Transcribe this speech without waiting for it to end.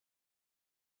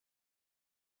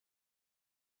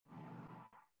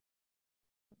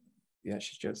Yeah,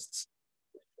 she just,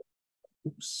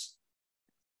 oops.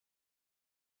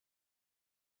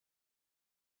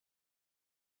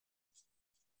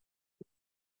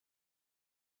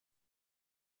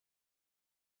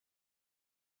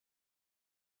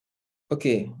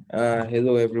 Okay,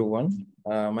 hello everyone.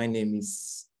 My name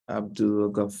is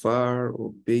Abdul Ghaffar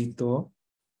Obeito.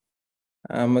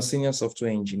 I'm a senior software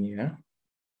engineer,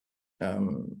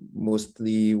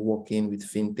 mostly working with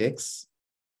fintechs.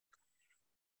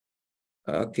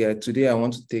 Okay, today I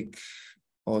want to take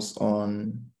us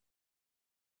on,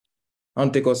 I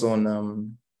want to take us on,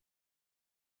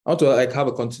 I want to have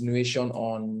a continuation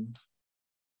on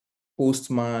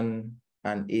Postman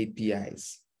and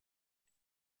APIs.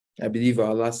 I believe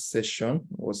our last session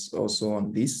was also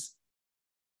on this.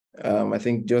 I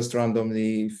think just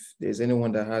randomly, if there's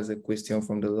anyone that has a question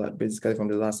from basically from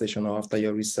the last session or after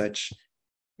your research,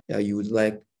 you would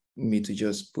like me to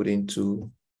just put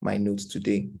into my notes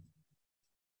today.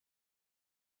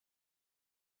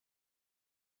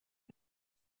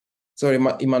 Sorry,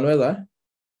 Emanuela?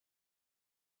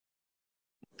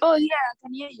 Oh, yeah, I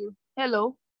can hear you.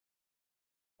 Hello.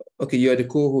 Okay, you're the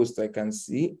co-host, I can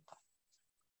see.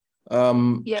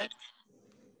 Yeah.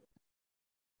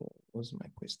 What was my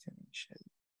question?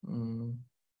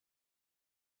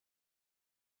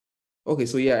 Okay,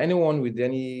 so yeah, anyone with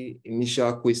any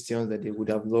initial questions that they would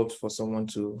have loved for someone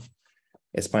to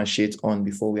expatiate on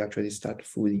before we actually start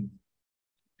fully,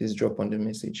 please drop on the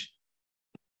message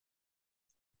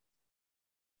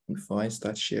before I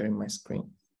start sharing my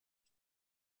screen.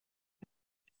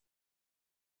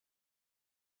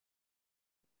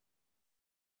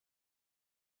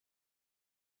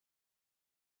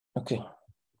 Okay.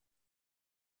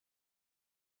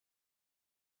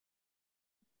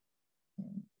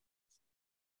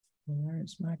 Where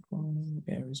is my phone?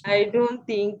 Where is my I don't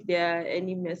think there are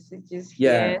any messages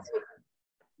yeah. here.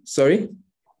 Sorry?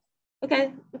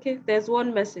 Okay, there's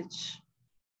one message.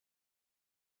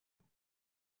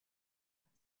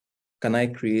 Can I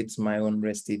create my own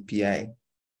REST API?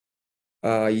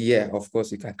 Yeah, of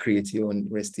course you can create your own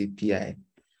REST API.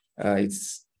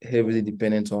 It's heavily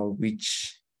dependent on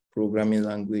which programming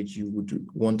language you would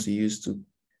want to use to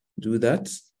do that.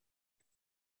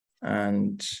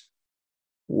 And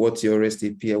what your REST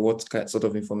API, what sort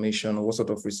of information or what sort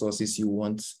of resources you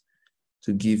want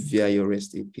to give via your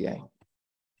REST API.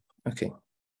 Okay.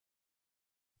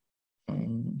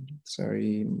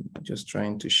 Sorry, just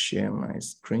trying to share my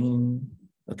screen.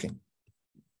 Okay.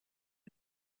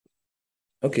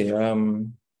 Okay,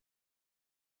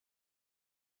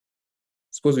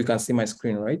 suppose we can see my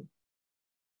screen, right?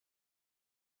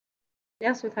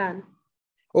 Yes, we can.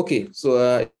 Okay,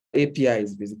 so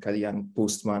APIs basically and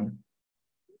Postman.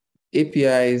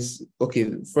 APIs,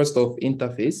 okay, first off,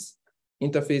 interface.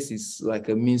 Interface is like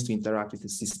a means to interact with the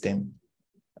system.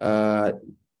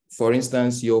 For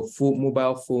instance, your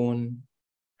mobile phone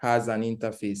has an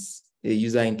interface, a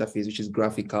user interface, which is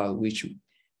graphical, which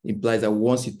implies that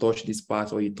once you touch this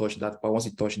part or you touch that part, once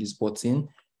you touch this button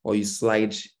or you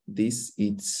slide this,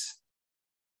 it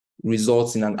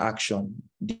results in an action.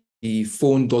 The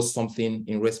phone does something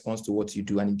in response to what you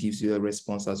do, and it gives you a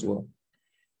response as well.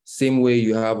 Same way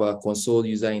you have a console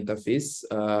user interface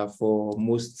for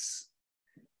most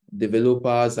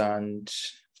developers and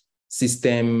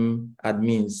system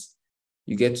admins.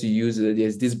 You get to use,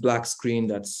 there's this black screen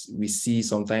that we see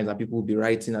sometimes, and people will be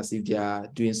writing as if they are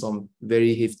doing some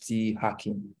very hefty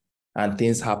hacking and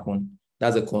things happen.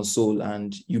 That's a console,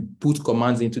 and you put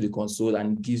commands into the console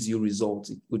and it gives you results.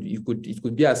 It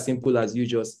could be as simple as you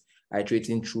just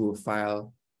iterating through a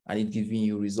file and it giving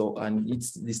you result, and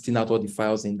it's listing out all the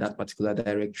files in that particular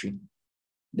directory.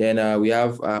 Then we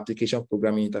have application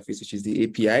programming interface, which is the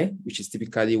API, which is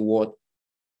typically what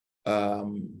a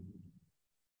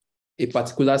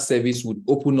particular service would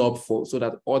open up for so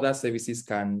that other services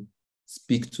can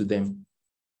speak to them.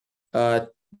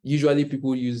 Usually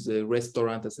people use a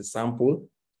restaurant as a sample.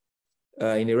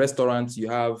 In a restaurant, you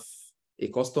have a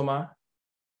customer,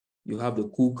 you have the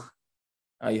cook,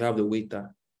 and you have the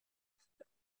waiter.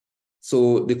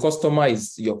 So the customer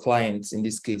is your client in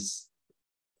this case.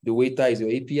 The waiter is your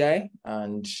API,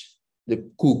 and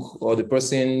the cook or the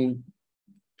person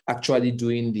actually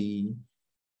doing the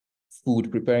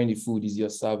food, preparing the food, is your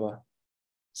server.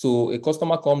 So a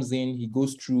customer comes in, he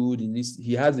goes through the list,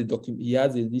 he has a document, he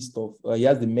has a list of, he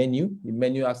has the menu. The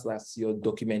menu acts as your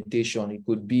documentation. It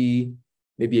could be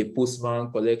maybe a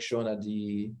Postman collection that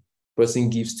the person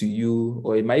gives to you,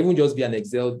 or it might even just be an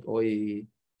Excel or a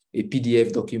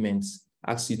PDF document,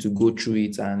 asks you to go through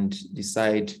it and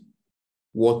decide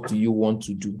what do you want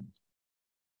to do.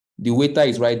 The waiter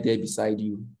is right there beside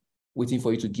you. waiting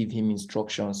for you to give him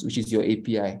instructions, which is your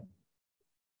API.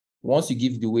 Once you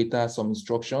give the waiter some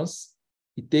instructions,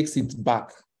 it takes it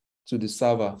back to the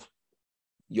server,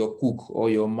 your cook or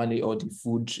your manager or the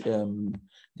food,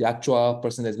 the actual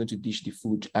person that's going to dish the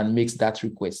food, and makes that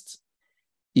request.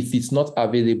 If it's not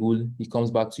available, he comes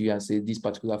back to you and says, this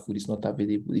particular food is not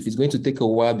available. If it's going to take a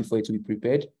while before it will be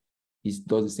prepared, he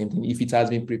does the same thing. If it has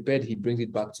been prepared, he brings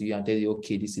it back to you and tells you,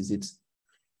 okay, this is it.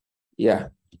 Yeah.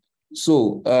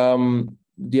 So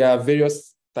there are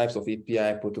various types of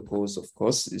API protocols, of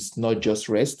course. It's not just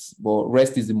REST, but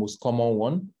REST is the most common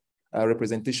one.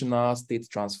 Representational state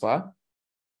transfer.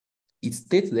 It's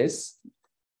stateless.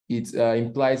 It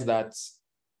implies that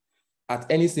at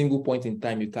any single point in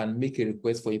time, you can make a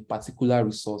request for a particular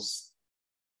resource,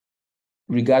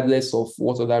 regardless of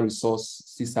what other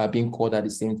resources are being called at the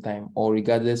same time, or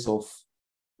regardless of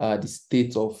the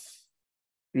state of,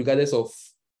 regardless of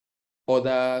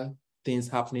other things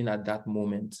happening at that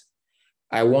moment.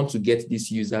 I want to get this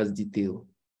user's detail.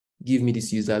 Give me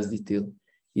this user's detail.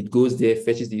 It goes there,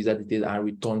 fetches the user detail, and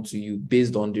returns to you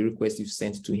based on the request you've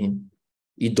sent to him.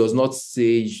 It does not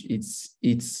say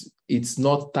it's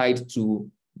not tied to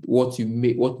what you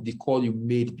made, what the call you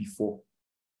made before.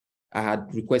 I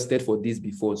had requested for this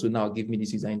before, so now give me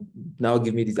this user. Now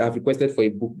give me this. I've requested for a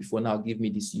book before, now give me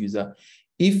this user.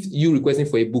 If you requesting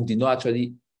for a book did not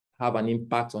actually have an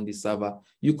impact on the server,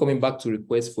 you coming back to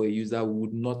request for a user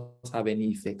would not have any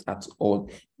effect at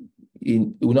all. It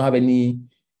will not have any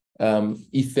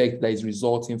effect that is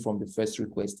resulting from the first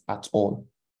request at all.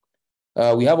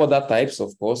 We have other types,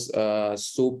 of course.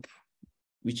 SOAP,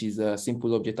 which is a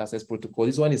simple object access protocol.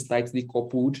 This one is tightly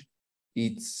coupled.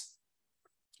 It's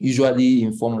usually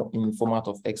in format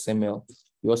of XML.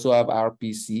 We also have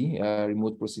RPC,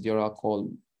 remote procedural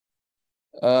call.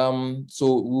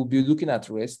 So we'll be looking at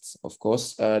REST, of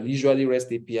course. Usually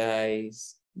REST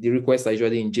APIs, the requests are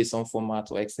usually in JSON format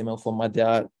or XML format.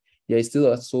 There is still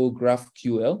also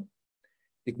GraphQL.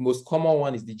 The most common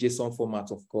one is the JSON format,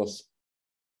 of course.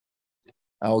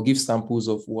 I'll give samples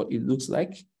of what it looks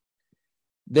like.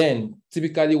 Then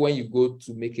typically when you go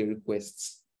to make a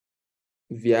request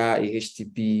via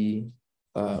HTTP,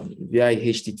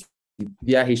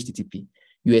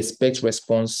 you expect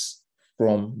response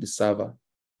from the server.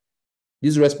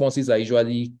 These responses are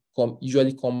usually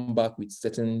come back with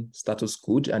certain status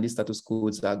code, and these status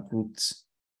codes are grouped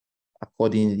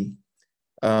accordingly.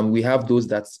 We have those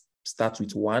that start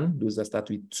with 1, those that start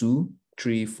with 2,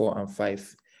 3, 4, and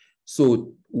 5.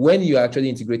 So when you're actually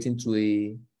integrating to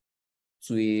a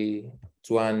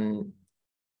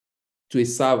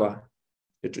server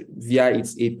via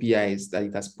its APIs that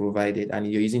it has provided,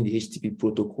 and you're using the HTTP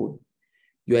protocol,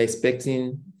 you're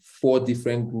expecting 4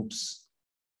 different groups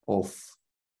of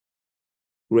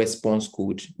response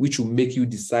code, which will make you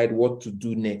decide what to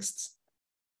do next.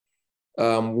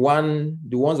 The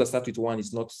ones that start with 1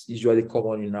 is not usually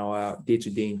common in our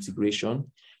day-to-day integration,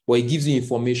 but it gives you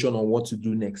information on what to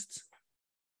do next,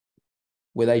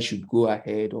 whether you should go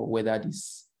ahead or whether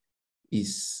this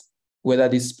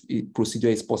procedure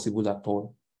is possible at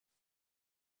all.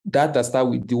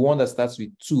 The one that starts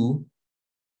with 2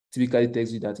 typically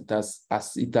tells you that it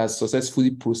has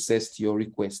successfully processed your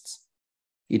request.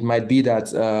 It might be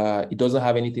that it doesn't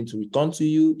have anything to return to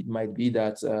you. It might be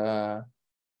that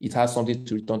it has something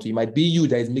to return to you. It might be you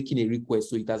that is making a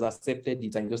request, so it has accepted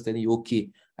it and just telling you, okay,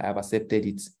 I have accepted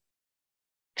it.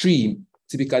 3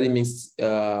 typically means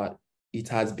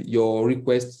your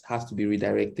request has to be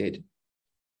redirected.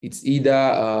 It's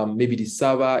either maybe the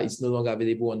server is no longer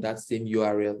available on that same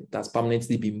URL. It has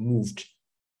permanently been moved.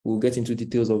 We'll get into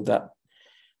details of that.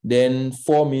 Then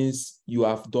 4 means you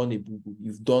have done a boo-boo.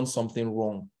 You've done something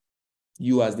wrong,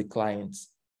 you as the client.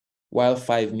 While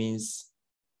 5 means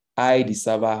I, the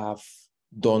server, have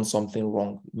done something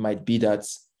wrong. It might be that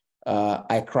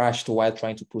I crashed while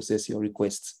trying to process your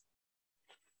request.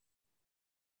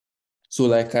 So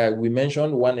like we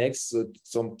mentioned, 1x, so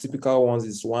some typical ones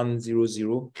is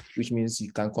 100, which means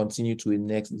you can continue to the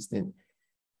next listing.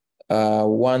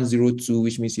 102,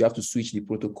 which means you have to switch the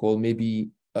protocol. Maybe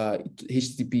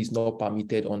HTTP is not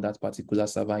permitted on that particular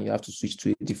server, and you have to switch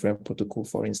to a different protocol,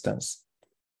 for instance.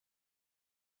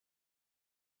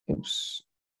 Oops.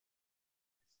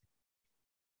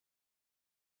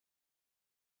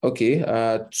 Okay,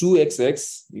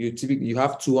 2xx, you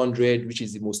have 200, which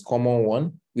is the most common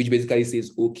one, which basically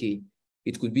says, okay.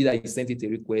 It could be that you sent it a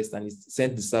request and it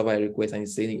sent the server a request and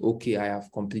it's saying, okay, I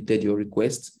have completed your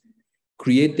request.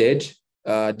 Created,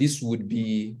 this would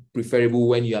be preferable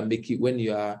when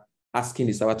you are asking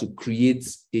the server to create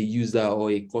a user or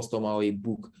a customer or a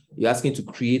book. You're asking to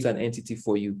create an entity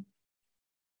for you.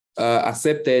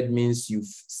 Accepted means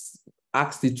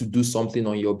asked it to do something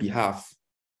on your behalf.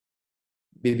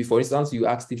 Maybe, for instance, you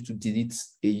asked it to delete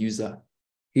a user.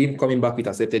 Him coming back with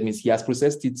accepted means he has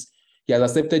processed it. He has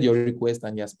accepted your request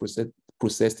and he has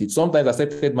processed it. Sometimes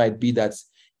accepted might be that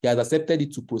he has accepted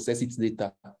it to process it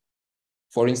later.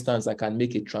 For instance, I can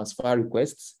make a transfer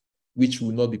request, which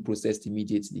will not be processed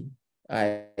immediately.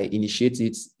 I initiate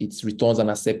it, it returns an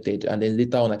accepted, and then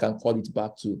later on I can call it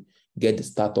back to get the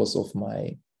status of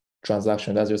my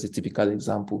transaction. That's just a typical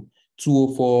example.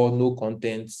 204, no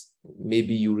content.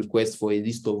 Maybe you request for a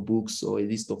list of books or a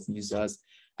list of users,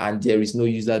 and there is no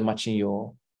user matching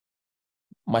your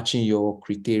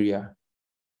criteria.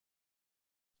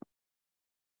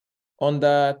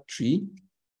 Under 3,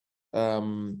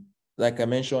 like I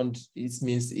mentioned, it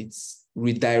means it's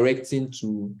redirecting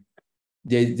to,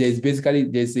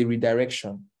 there's a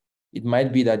redirection. It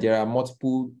might be that there are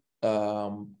multiple,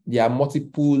 how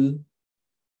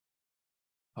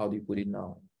do you put it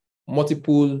now?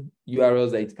 Multiple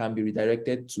URLs that it can be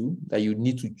redirected to that you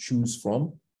need to choose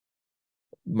from.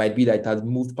 Might be that it has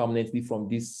moved permanently from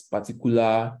this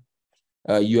particular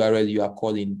URL you are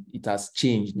calling. It has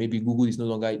changed. Maybe Google is no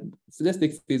longer, so let's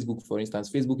take Facebook, for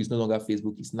instance. Facebook is no longer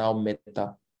Facebook, it's now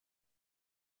Meta.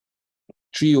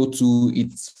 302,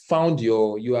 it's found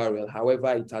your URL.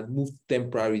 However, it has moved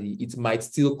temporarily. It might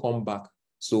still come back.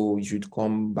 So you should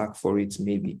come back for it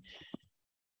maybe.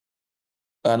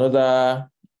 Then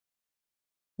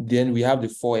we have the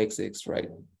 4xx, right?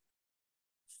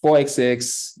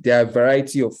 4xx, there are a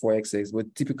variety of 4xx,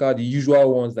 but typically the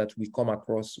usual ones that we come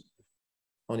across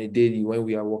on a daily when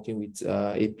we are working with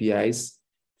APIs.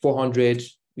 400,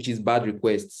 which is bad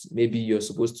requests. Maybe you're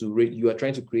supposed to you are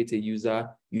trying to create a user,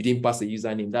 you didn't pass a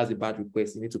username. That's a bad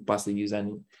request. You need to pass a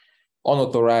username.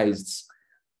 Unauthorized,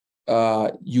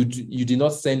 you did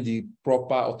not send the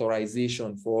proper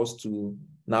authorization for us to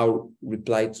now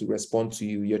respond to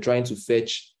you. You're trying to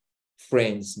fetch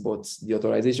friends, but the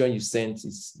authorization you sent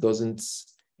is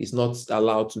not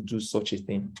allowed to do such a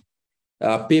thing.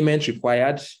 Payment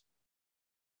required.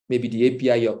 Maybe the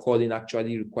API you're calling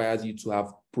actually requires you to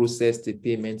have processed the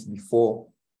payment before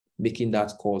making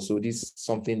that call. So this is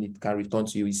something it can return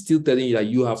to you. It's still telling you that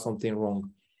you have something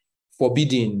wrong.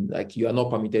 Forbidden, like you are not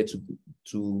permitted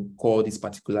to call this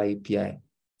particular API.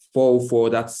 404,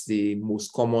 that's the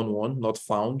most common one, not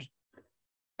found.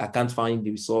 I can't find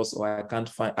the resource, or I can't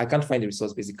find the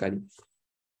resource basically.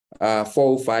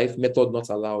 405, method not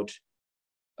allowed.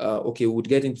 Okay, we'll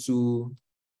get into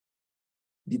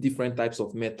the different types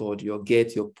of method, your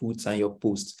get, your put, and your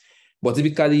post. But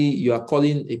typically, you are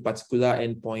calling a particular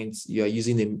endpoint, you are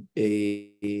using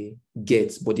a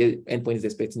get, but the endpoint is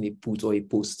expecting a put or a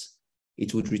post.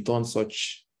 It would return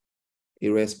such a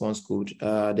response code.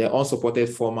 There are unsupported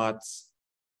formats.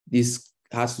 This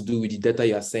has to do with the data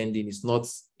you are sending. It's not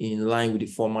in line with the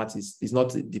format. It's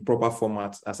not the proper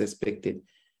format as expected.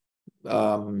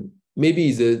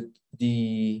 Maybe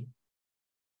the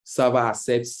server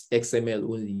accepts XML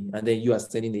only, and then you are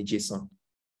sending a JSON,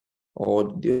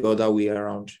 or the other way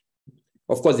around.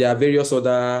 Of course, there are various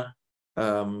other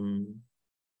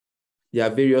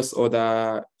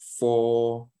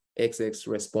 4xx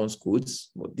response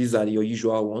codes, but these are your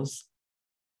usual ones.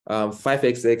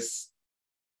 5xx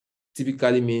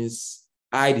typically means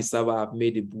the server, have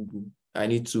made a boo-boo. I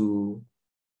need to,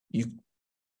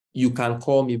 you can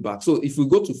call me back. So if we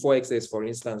go to 4xx, for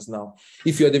instance, now,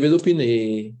 if you're developing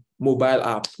a mobile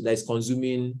app that is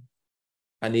consuming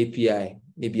an API,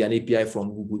 maybe an API from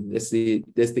Google, let's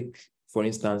take, for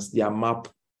instance, their map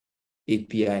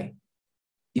API.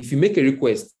 If you make a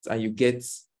request and you get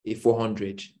a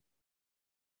 400,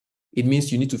 it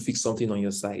means you need to fix something on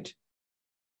your side.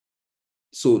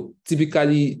 So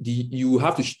typically, you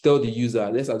have to tell the user,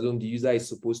 let's assume the user is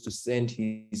supposed to send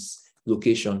his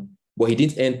location, but he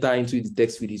didn't enter into the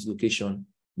text with his location.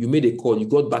 You made a call, you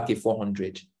got back a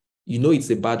 400. You know it's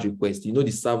a bad request. You know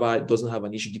the server doesn't have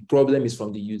an issue. The problem is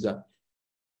from the user.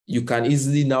 You can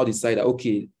easily now decide that,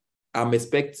 okay, I'm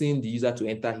expecting the user to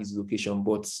enter his location,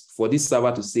 but for this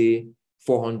server to say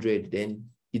 400, then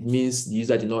it means the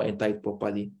user did not enter it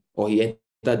properly, or he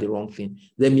entered the wrong thing.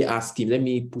 Let me ask him, let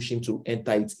me push him to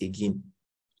enter it again.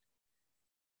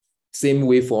 Same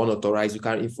way for unauthorized.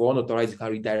 If for unauthorized, you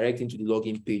can redirect into the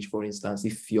login page, for instance.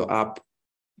 If your app,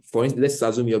 for instance, let's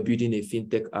assume you're building a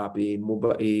fintech app, a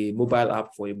mobile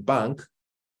app for a bank.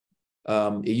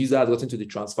 A user has gotten to the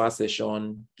transfer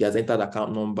session, he has entered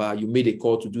account number, you made a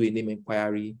call to do a name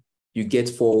inquiry, you get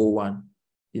 401.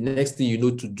 The next thing you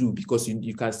know to do, because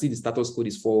you can see the status code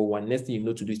is 401, next thing you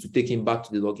know to do is to take him back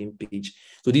to the login page.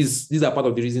 So these are part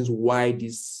of the reasons why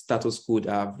these status code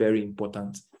are very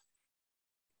important.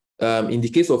 In the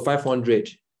case of 500,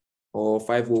 or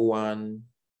 501,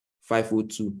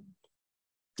 502.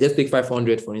 Let's take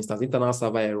 500, for instance, internal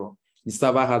server error. The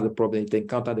server has a problem, it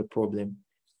encountered the problem.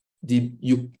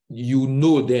 You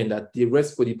know then that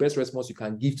for the best response you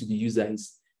can give to the user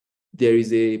is there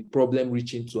is a problem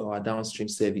reaching to our downstream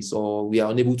service, or we are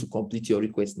unable to complete your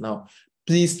request now.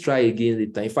 Please try again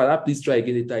later. In fact, that please try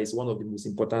again later is one of the most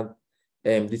important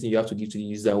things you have to give to the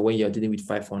user when you're dealing with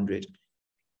 500.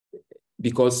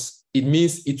 Because it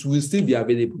means it will still be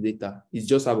available later. It's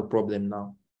just have a problem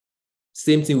now.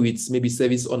 Same thing with maybe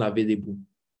service unavailable.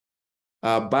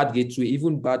 Bad gateway,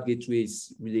 even bad gateway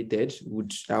is related,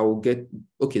 which I will get.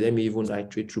 Okay, let me even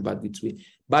iterate through bad gateway.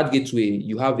 Bad gateway,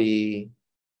 you have a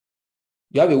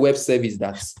web service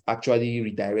that actually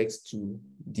redirects to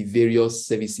the various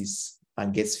services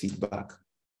and gets feedback,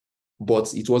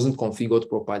 but it wasn't configured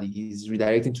properly. He's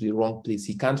redirecting to the wrong place.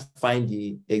 He can't find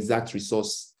the exact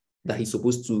resource that he's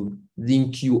supposed to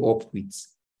link you up with.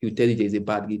 He'll tell you there's a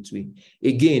bad gateway.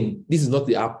 Again, this is not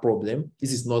the app problem.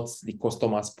 This is not the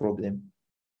customer's problem.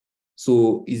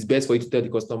 So it's best for you to tell the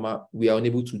customer, we are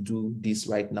unable to do this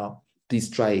right now.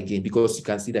 Please try again, because you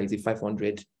can see that it's a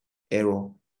 500 error.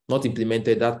 Not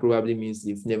implemented, that probably means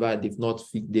they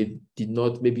did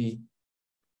not, maybe,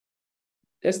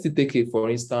 let's still take it,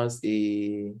 for instance,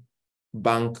 a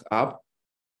bank app.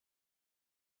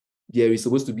 There is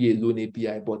supposed to be a loan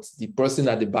API, but the person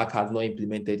at the back has not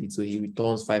implemented it, so he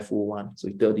returns 501. So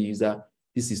he tells the user,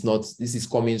 this is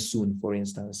coming soon, for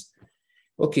instance.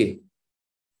 Okay.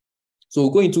 So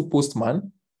we'll go into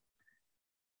Postman.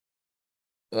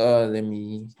 Let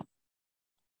me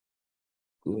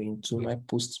go into my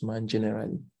Postman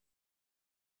generally.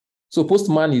 So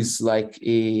Postman is like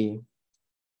a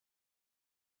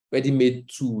ready-made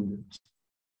tool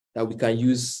that we can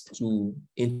use to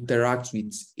interact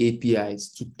with APIs,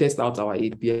 to test out our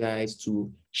APIs,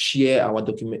 to share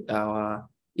our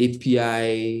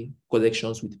API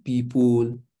collections with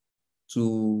people.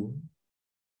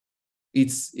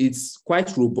 It's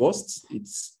quite robust. It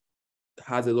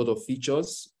has a lot of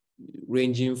features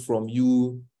ranging from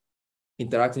you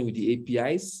interacting with the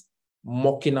APIs,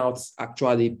 mocking out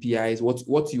actual APIs,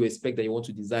 what you expect that you want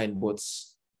to design, but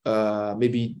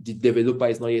maybe the developer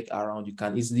is not yet around. You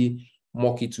can easily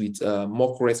mock it with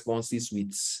mock responses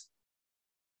with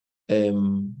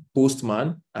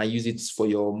Postman and use it for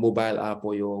your mobile app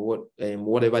or your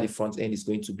whatever the front end is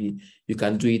going to be. You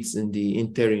can do it in the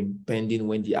interim, pending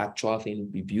when the actual thing will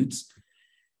be built.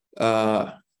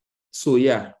 So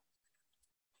yeah.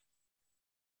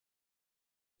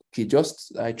 Okay,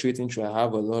 just iterating through. I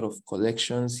have a lot of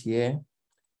collections here.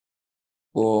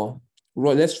 But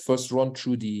let's first run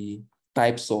through the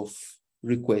types of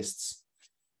requests,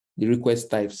 the request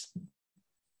types.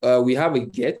 We have a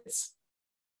get,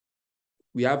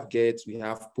 we have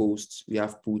post, we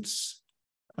have puts,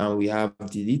 and we have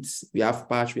delete, we have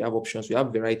patch, we have options, we have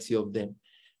a variety of them.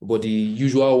 But the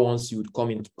usual ones you would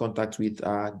come in contact with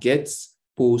are get,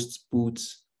 post, put.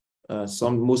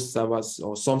 Some servers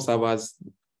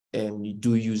you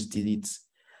do use delete.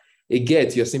 A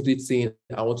get, you're simply saying,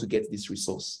 I want to get this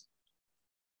resource.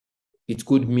 It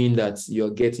could mean that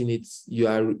you're getting it, you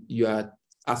are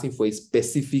asking for a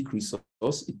specific resource.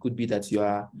 It could be that you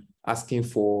are asking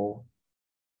for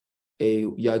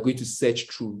you are going to search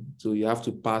through. So you have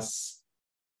to pass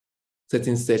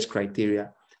certain search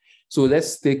criteria. So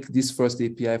let's take this first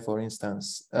API, for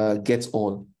instance, get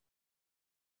all.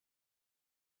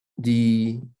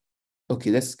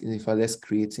 Let's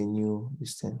create a new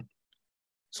thing.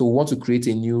 So we want to create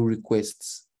a new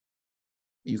request.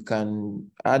 You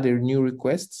can add a new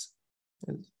request,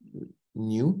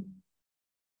 new.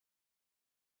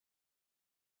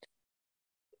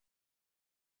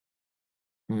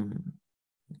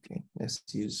 Okay, let's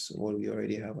use what we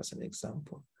already have as an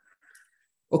example.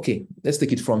 Okay, let's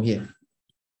take it from here.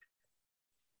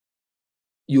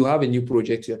 You have a new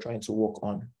project you're trying to work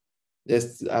on.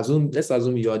 Let's assume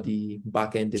you are the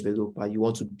backend developer. You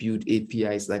want to build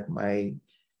APIs like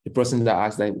the person that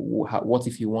asked, like, what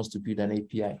if he wants to build an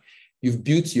API? You've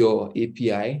built your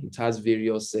API, it has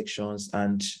various sections,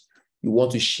 and you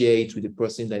want to share it with the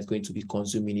person that is going to be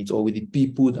consuming it, or with the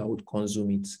people that would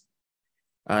consume it.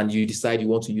 And you decide you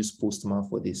want to use Postman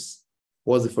for this.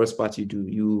 What's the first part you do?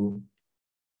 You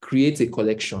create a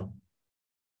collection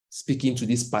speaking to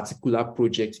this particular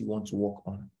project you want to work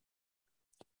on.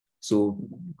 So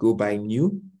go by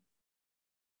new,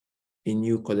 a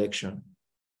new collection.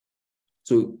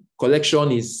 So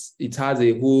collection it has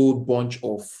a whole bunch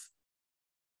of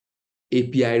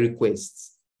API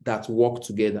requests that work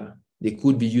together. They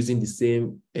could be using the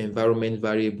same environment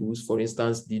variables. For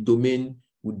instance, the domain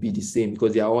would be the same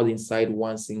because they are all inside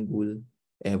one single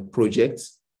project.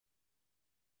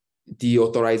 the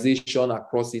authorization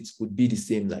across it could be the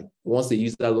same. Like once the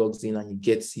user logs in and he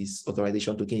gets his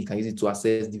authorization token, he can use it to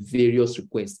access the various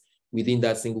requests within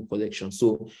that single collection.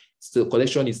 So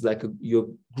collection is like you're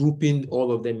grouping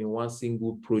all of them in one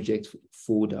single project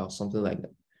folder or something like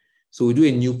that. So we do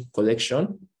a new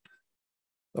collection.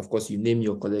 Of course, you name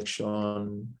your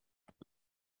collection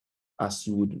as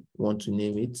you would want to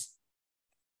name it.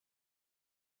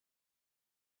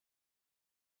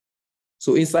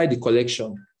 So inside the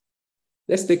collection,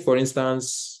 let's take, for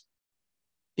instance,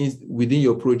 within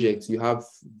your project, you have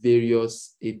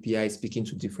various APIs speaking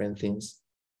to different things.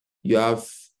 You have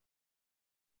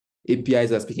APIs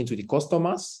that are speaking to the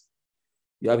customers.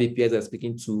 You have APIs that are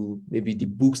speaking to maybe the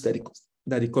books that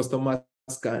the customers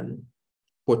can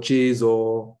purchase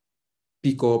or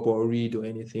pick up or read or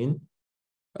anything.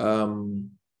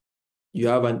 You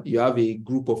have a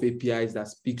group of APIs that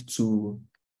speak to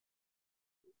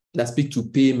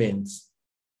payments,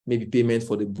 maybe payment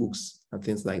for the books and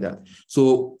things like that.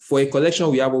 So for a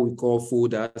collection, we have what we call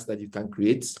folders that you can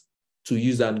create to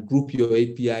use and group your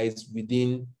APIs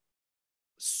within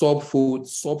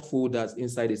subfolders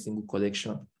inside a single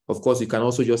collection. Of course, you can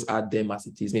also just add them as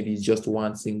it is. Maybe it's just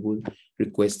one single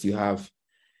request you have.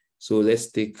 So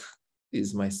let's take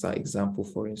this my example,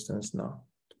 for instance, now.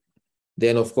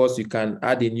 Then, of course, you can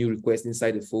add a new request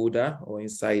inside a folder or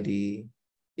inside a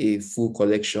full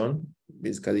collection.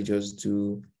 Basically, just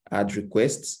do add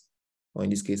requests, or in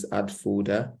this case, add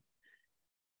folder.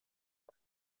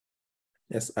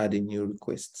 Let's add a new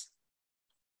request.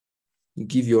 You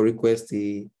give your request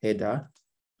a header,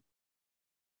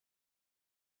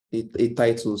 a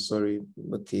title, sorry.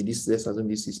 Okay, let's assume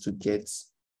this is to get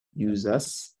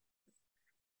users.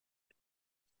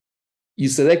 You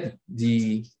select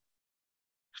the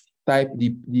type,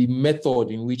 the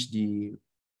method in which the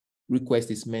request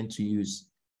is meant to use.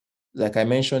 Like I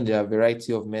mentioned, there are a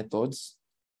variety of methods.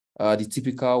 The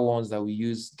typical ones that we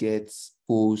use: get,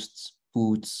 post,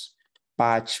 put,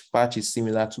 patch. Patch is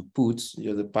similar to put.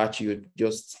 You're the patch, you're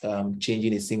just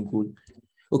changing a single.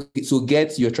 Okay, so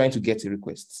get, you're trying to get a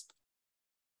request.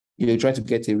 You're trying to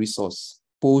get a resource.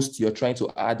 Post, you're trying to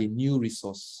add a new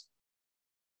resource.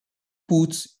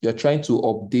 Put, you're trying to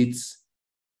update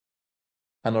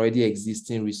an already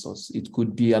existing resource. It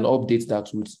could be an update that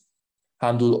would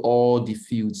handle all the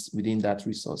fields within that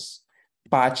resource.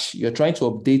 Patch, you're trying to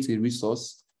update a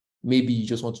resource. Maybe you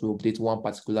just want to update one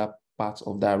particular part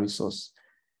of that resource.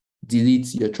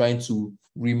 Delete, you're trying to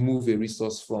remove a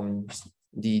resource from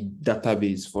the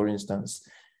database, for instance.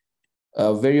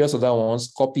 Various other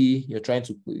ones. Copy, you're trying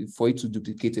to, for it to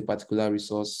duplicate a particular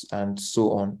resource, and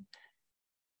so on.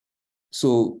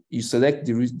 So you select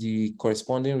the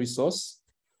corresponding resource.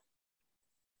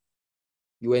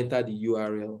 You enter the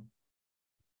URL.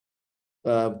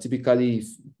 Typically,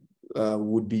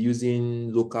 would be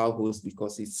using localhost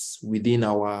because it's within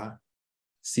our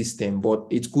system, but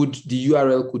the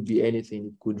URL could be anything.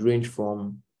 It could range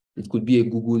from, it could be a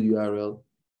Google URL.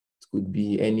 It could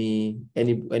be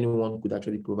anyone could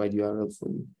actually provide URL for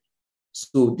you.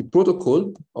 So the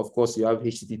protocol, of course, you have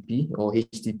HTTP or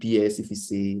HTTPS if it's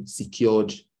a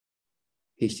secured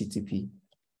HTTP.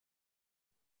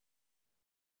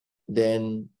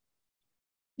 Then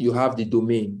you have the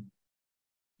domain.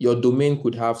 Your domain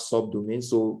could have subdomains.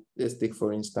 So let's take,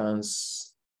 for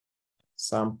instance,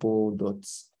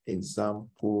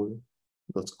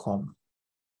 sample.example.com.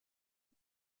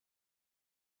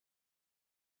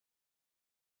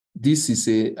 This is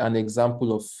an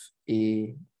example of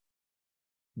a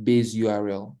base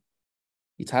URL.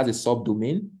 It has a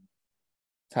subdomain,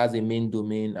 it has a main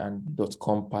domain and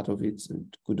 .com part of it.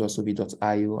 It could also be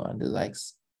 .io and the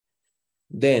likes.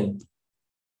 Then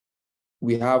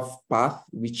we have path,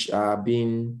 which are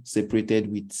being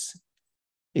separated with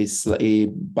a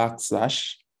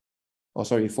backslash, or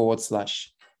sorry, forward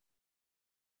slash.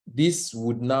 This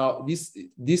would now,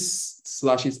 these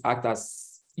slashes act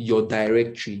as your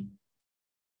directory.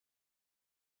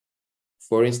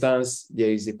 For instance,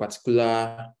 there is a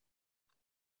particular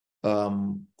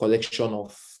collection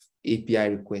of API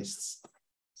requests.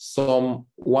 Some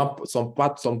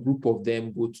group of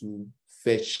them go to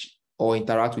fetch or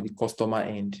interact with the customer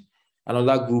end.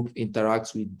 Another group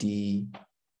interacts with the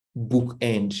book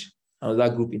end. Another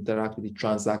group interacts with the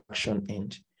transaction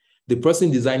end. The person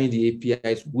designing the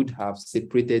APIs would have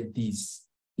separated these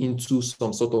into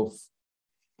some sort of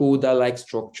folder-like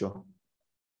structure.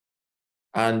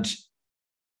 And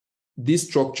this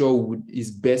structure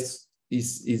is best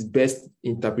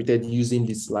interpreted using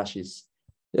these slashes.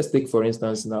 Let's take, for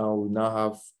instance, we now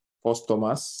have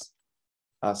customers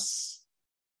as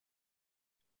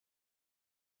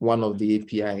one of the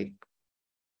API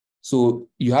So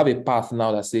you have a path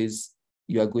now that says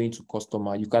you are going to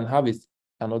customer. You can have let's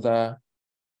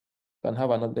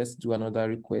do another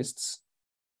request.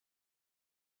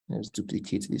 Let's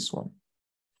duplicate this one.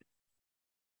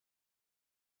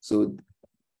 So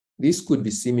this could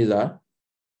be similar,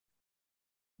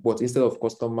 but instead of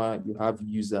customer, you have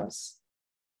users.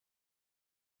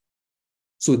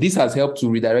 So this has helped to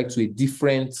redirect to a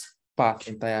different path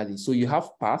entirely. So you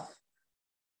have path,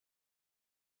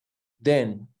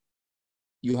 then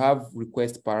you have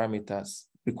request parameters.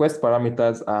 Request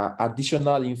parameters are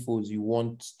additional infos you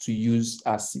want to use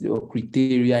as your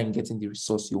criteria in getting the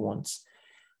resource you want.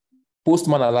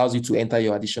 Postman allows you to enter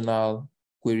your additional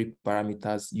query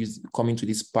parameters coming to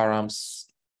this params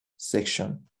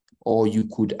section, or you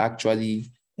could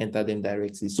actually enter them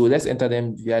directly. So let's enter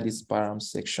them via this params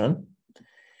section.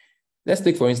 Let's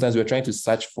take, for instance, we're trying to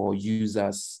search for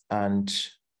users and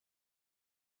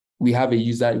we have a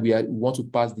user, we want to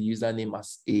pass the username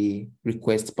as a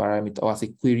request parameter or as a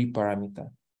query parameter.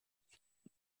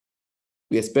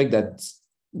 We expect that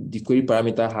the query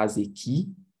parameter has a key,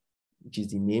 which is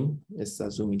the name. Let's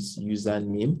assume it's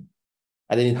username.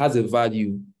 And then it has a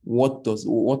value. What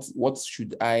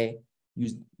should I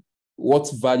use?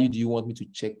 What value do you want me to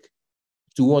check?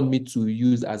 Do you want me to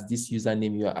use as this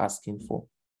username you are asking for?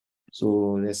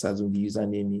 So let's assume the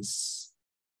username is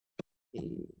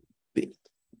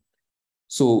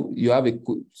so you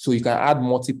can add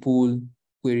multiple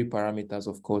query parameters,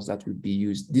 of course, that will be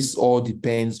used. This all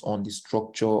depends on the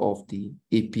structure of the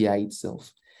API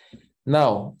itself.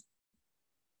 Now,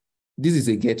 this is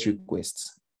a GET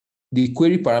request. The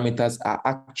query parameters are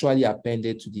actually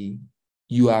appended to the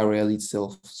URL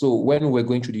itself. So when we're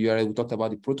going through the URL, we talked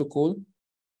about the protocol,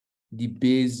 the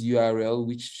base URL,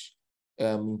 which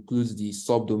includes the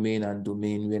subdomain and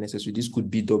domain where necessary. This could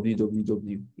be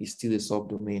www, it's still a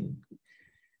subdomain.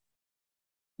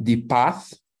 The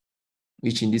path,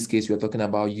 which in this case, we're talking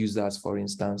about users, for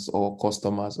instance, or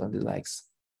customers and the likes.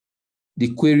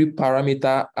 The query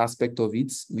parameter aspect of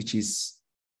it, which is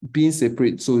being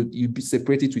separate. So you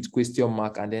separate it with question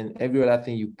mark, and then every other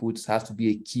thing you put has to be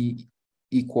a key,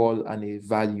 equal, and a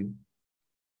value.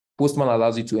 Postman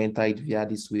allows you to enter it via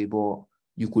this way, but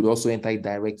you could also enter it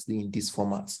directly in this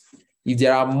format. If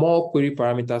there are more query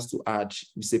parameters to add,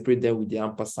 we separate them with the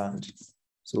ampersand.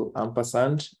 So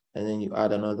ampersand, and then you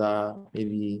add another,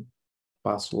 maybe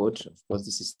password. Of course,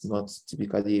 this is not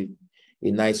typically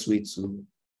a nice way to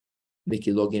make a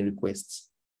login request.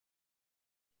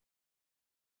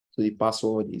 So the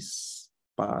password is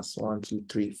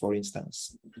pass123, for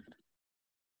instance.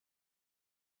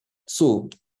 So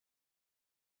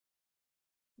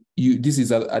this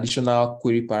is additional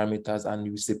query parameters, and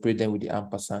you separate them with the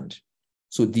ampersand.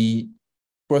 So the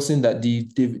person that the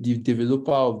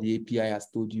developer of the API has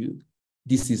told you,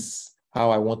 this is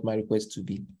how I want my request to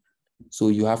be. So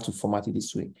you have to format it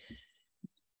this way.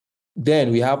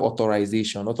 Then we have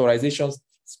authorization. Authorization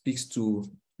speaks to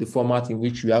the format in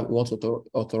which you want to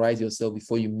authorize yourself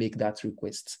before you make that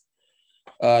request.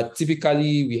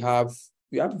 Typically, we have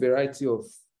a variety of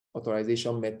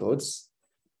authorization methods.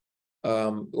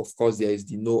 Of course, there is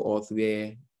the no auth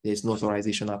where there's no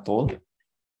authorization at all.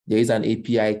 There is an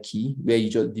API key where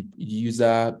the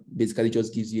user basically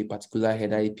just gives you a particular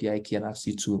header API key and asks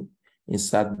you to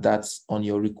insert that on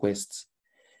your request.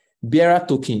 Bearer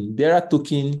token. Bearer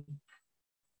token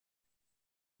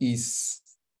is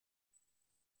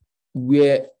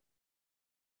where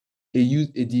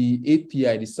the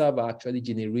API, the server actually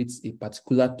generates a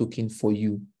particular token for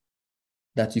you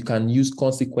that you can use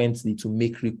consequently to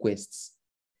make requests.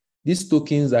 These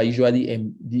tokens are usually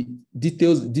the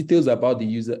details about the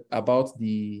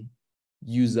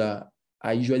user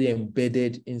are usually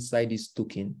embedded inside this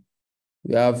token.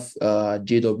 We have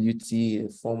JWT, a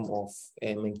form of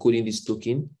encoding this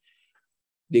token.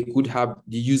 They could have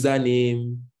the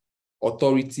username,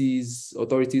 authorities.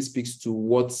 Authority speaks to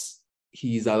what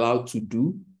he is allowed to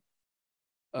do.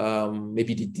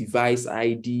 Maybe the device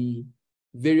ID,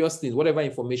 various things, whatever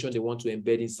information they want to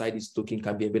embed inside this token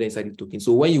can be embedded inside the token.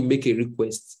 So when you make a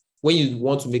request, when you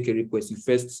want to make a request, you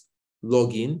first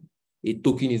log in, a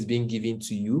token is being given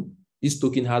to you. This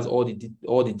token has all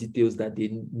the details that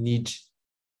they need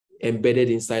embedded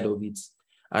inside of it.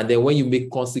 And then when you make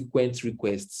consequent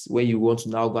requests, when you want to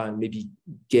now go and maybe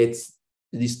get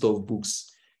a list of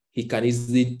books, he can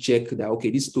easily check that, okay,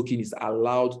 this token is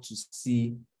allowed to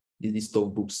see the list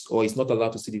of books, or it's not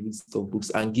allowed to see the list of books,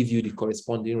 and give you the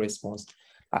corresponding response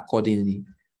accordingly.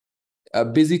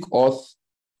 Basic auth,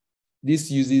 this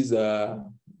uses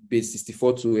base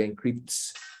 64 to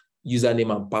encrypt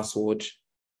username and password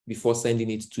before sending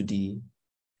it to the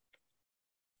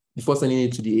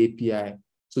API.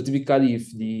 So typically,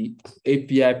 if the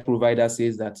API provider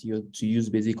says that you're to use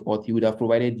basic auth, he would have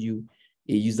provided you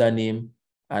a username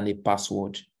and a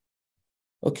password.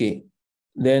 Okay,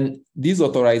 then these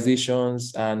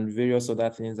authorizations and various other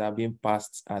things are being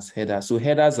passed as headers. So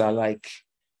headers are like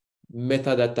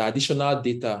metadata, additional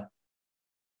data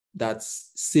that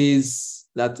says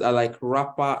that are like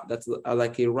wrapper, that are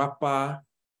like a wrapper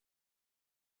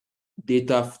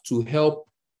data to help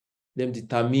them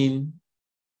determine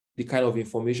the kind of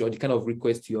information or the kind of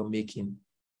request you're making.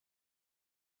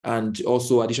 And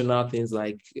also additional things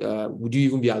like, would you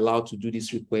even be allowed to do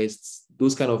these requests?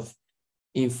 Those kind of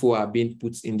info are being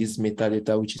put in this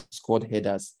metadata, which is called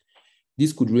headers.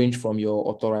 This could range from your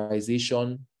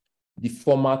authorization, the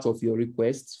format of your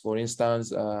requests. For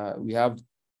instance, we have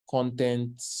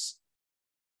content.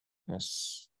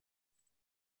 Let's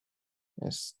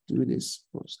do this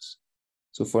first.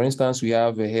 So for instance, we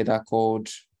have a header called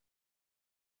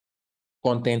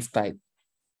content type.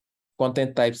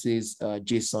 Content type says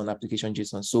JSON, application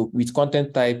JSON. So with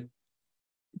content type,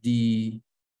 the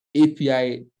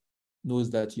API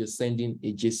knows that you're sending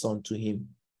a JSON to him.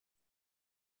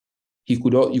 You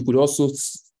could also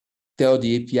tell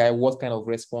the API what kind of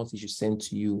response he should send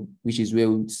to you, which is where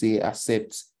we would say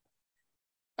accept.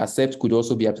 Accept could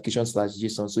also be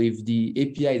application/JSON. So if the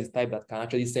API is the type that can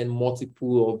actually send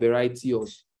multiple or variety of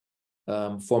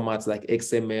formats like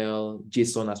XML,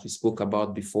 JSON, as we spoke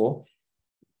about before,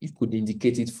 it could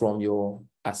indicate it from your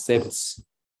accept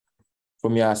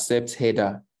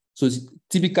header. So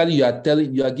typically you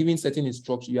are giving certain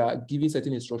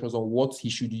instructions on what he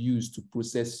should use to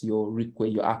process your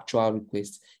request, your actual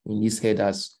request in these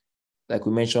headers. Like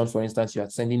we mentioned, for instance, you are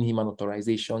sending him an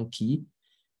authorization key.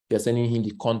 You're sending him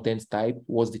the content type.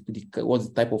 What's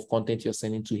the type of content you're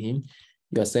sending to him?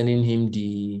 You're sending him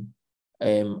the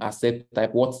accept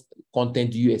type. What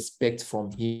content do you expect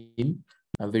from him?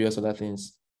 And various other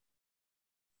things.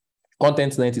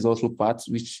 Content length is also part,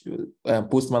 which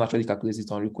Postman actually calculates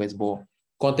it on request, but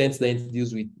content length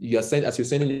deals with, as you're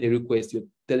sending a request, you're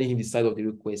telling him the size of the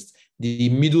request. The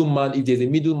middleman, if there's a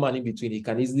middleman in between, he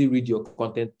can easily read your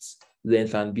content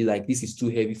length and be like, this is too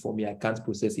heavy for me, I can't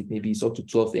process it. Maybe it's up to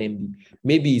 12 MB.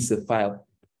 Maybe it's a file.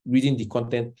 Reading the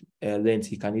content length,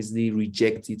 he can easily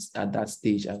reject it at that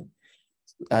stage,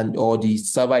 or the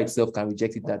server itself can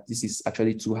reject it that this is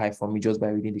actually too high for me just by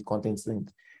reading the content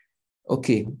length.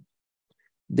 Okay.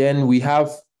 Then we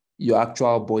have your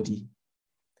actual body.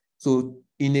 So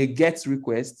in a GET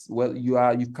request, well,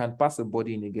 you can pass a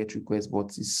body in a GET request,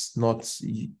 but it's not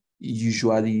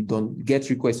usually done. GET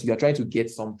request, you are trying to get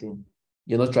something.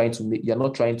 You're not trying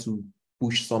to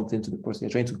push something to the person.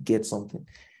 You're trying to get something,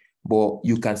 but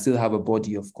you can still have a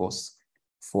body, of course,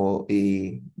 for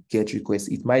a GET request.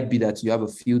 It might be that you have a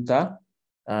filter,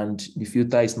 and the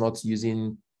filter is not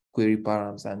using query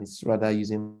params, and it's rather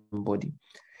using body.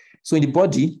 So in the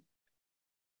body,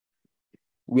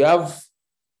 we have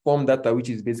form data, which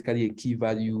is basically a key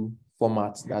value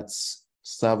format that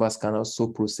servers can also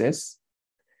process.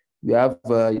 We have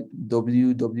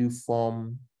WW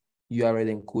form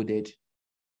URL encoded.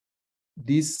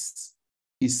 This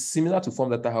is similar to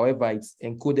form data, however, it's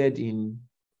encoded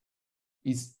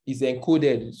is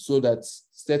encoded so that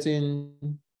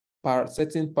certain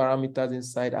parameters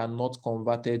inside are not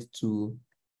converted to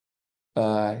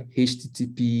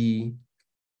HTTP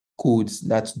codes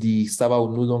that the server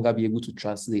will no longer be able to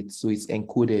translate. So it's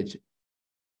encoded.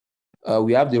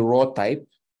 We have the raw type.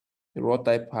 The raw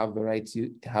type have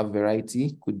variety.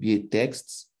 Could be a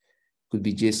text, could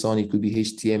be JSON, it could be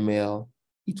HTML,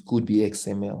 it could be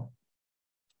XML.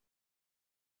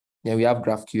 Then we have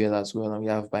GraphQL as well, and we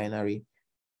have binary.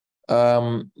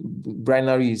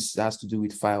 Binary has to do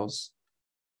with files.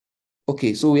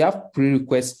 Okay, so we have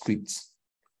pre-request scripts.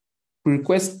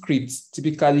 Pre-request scripts,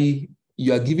 typically,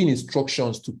 you are giving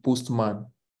instructions to Postman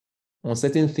on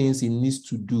certain things he needs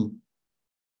to do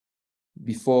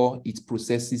before it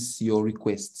processes your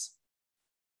requests.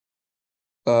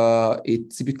 A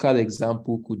typical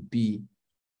example could be,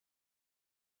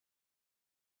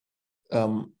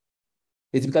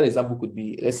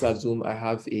 let's assume I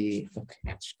have a,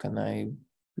 okay, can I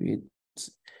create?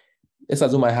 Let's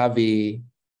assume I have a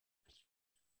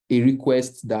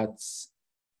request that's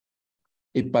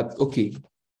okay.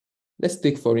 Let's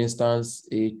take, for instance,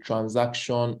 a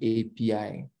transaction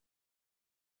API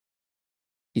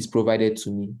is provided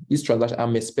to me. This transaction,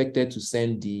 I'm expected to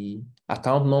send the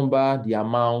account number, the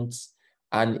amount,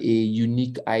 and a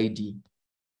unique ID.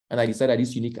 And I decided that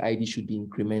this unique ID should be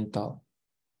incremental.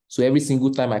 So every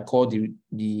single time I call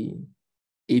the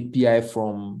API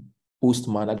from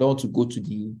Postman, I don't want to go to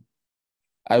the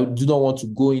I do not want to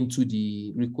go into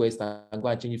the request and go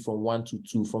and change it from 1 to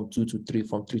 2, from 2 to 3,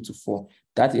 from 3 to 4.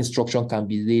 That instruction can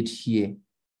be laid here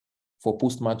for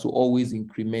Postman to always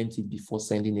increment it before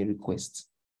sending a request.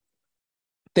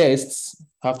 Tests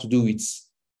have to do with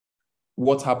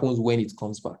what happens when it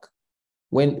comes back.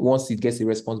 Once it gets a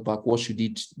response back, what should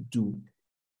it do?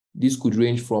 This could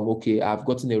range from, okay, I've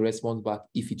gotten a response back.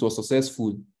 If it was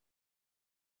successful,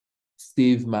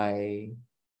 save my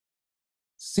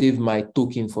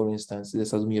token, for instance.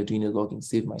 Let's assume you're doing a login,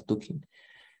 save my token.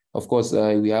 Of course,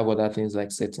 we have other things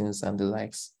like settings and the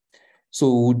likes.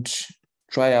 So we would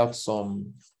try out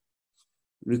some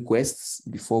requests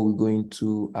before we go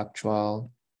into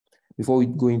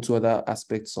other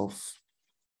aspects of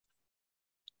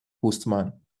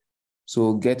Postman.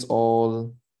 So get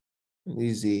all,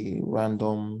 this is a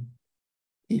random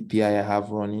API I have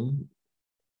running.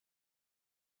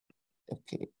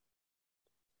 Okay.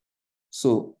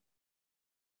 So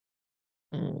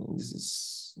this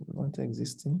is not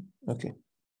existing. Okay.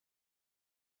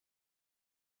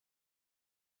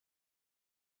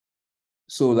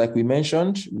 So like we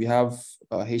mentioned, we have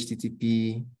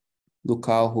HTTP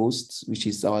localhost, which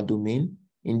is our domain.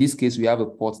 In this case, we have a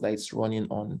port that is running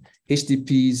on.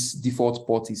 HTTP's default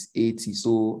port is 80.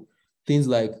 So things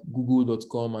like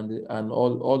google.com and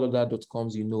all other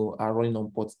 .coms, are running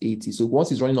on port 80. So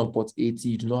once it's running on port 80,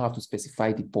 you do not have to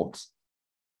specify the port.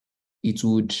 It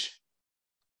would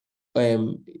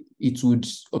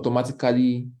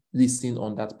automatically listen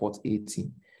on that port 80.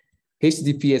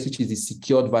 HTTPS, which is the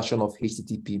secured version of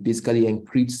HTTP, basically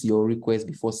encrypts your request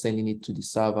before sending it to the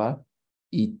server.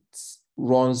 It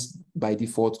runs by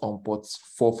default on port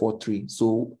 443.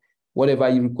 So whatever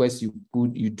you request you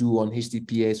do on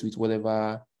HTTPS with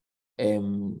whatever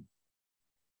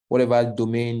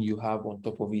domain you have on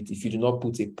top of it, if you do not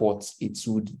put a port, it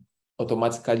would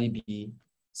automatically be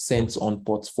sent on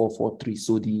port 443.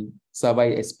 So the server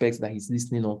expects that he's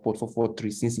listening on port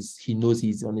 443 since he knows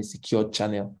he's on a secured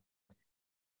channel.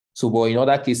 So, but in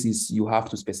other cases, you have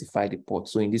to specify the port.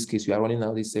 So in this case, we are running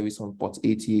out this service on port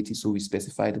 8080. So we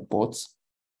specify the port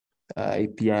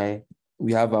API.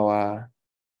 We have our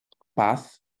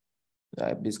path,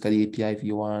 basically API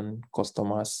v1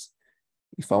 customers.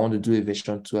 If I want to do a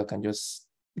version 2, I can just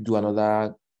do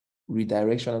another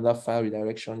redirection, another file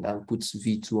redirection, and put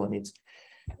v2 on it.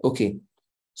 Okay.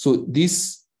 So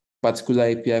this particular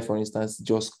API, for instance,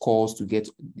 just calls to get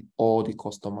all the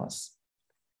customers.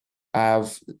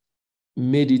 I've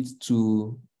made it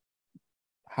to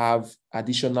have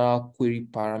additional query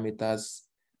parameters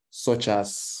such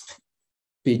as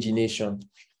pagination.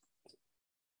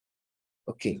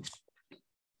 Okay,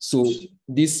 so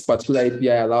this particular API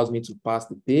allows me to pass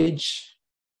the page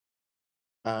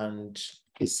and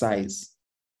a size.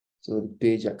 So the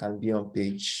page, I can be on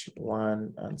page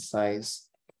 1 and size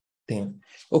 10.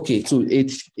 Okay, so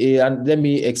and let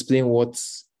me explain what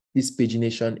this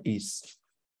pagination is.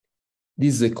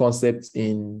 This is a concept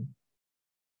in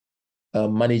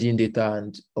managing data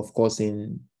and, of course,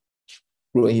 in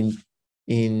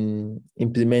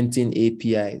implementing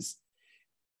APIs.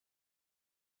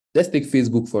 Let's take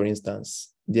Facebook, for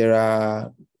instance. There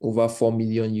are over 4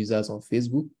 million users on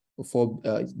Facebook.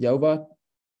 There are over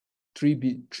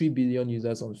 3 billion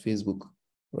users on Facebook,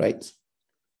 right?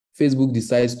 Facebook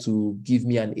decides to give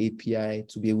me an API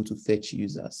to be able to fetch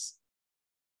users.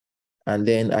 And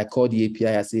then I call the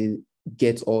API, I say,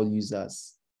 get all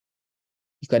users.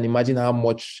 You can imagine how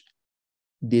much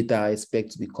data I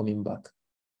expect to be coming back.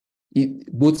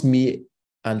 Both me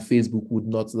and Facebook would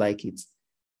not like it.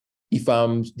 If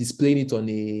I'm displaying it on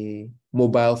a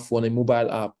mobile phone, a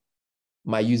mobile app,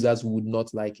 my users would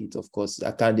not like it, of course.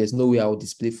 There's no way I will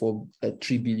display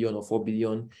 3 billion or 4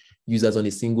 billion users on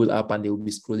a single app and they will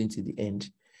be scrolling to the end.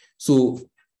 So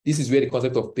this is where the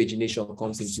concept of pagination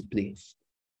comes into play.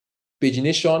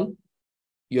 Pagination,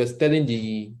 you're telling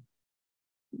the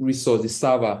resource, the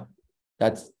server,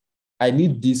 that I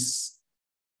need this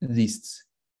list.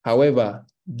 However,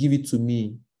 give it to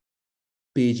me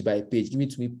page by page, give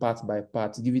it to me part by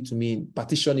part, give it to me,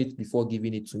 partition it before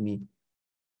giving it to me.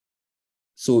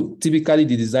 So typically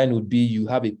the design would be you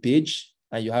have a page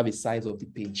and you have a size of the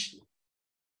page.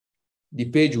 The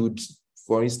page would,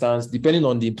 for instance, depending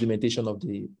on the implementation of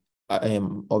the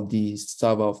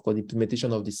server, of course, the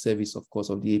implementation of the service, of course,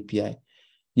 of the API,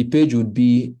 the page would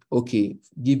be, okay,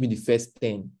 give me the first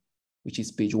 10, which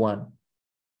is page 1.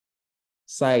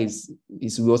 Size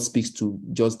is what speaks to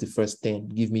just the first 10.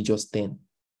 Give me just 10.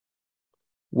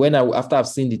 After I've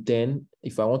seen the 10,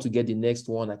 if I want to get the next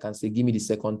one, I can say, give me the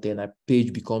second 10. A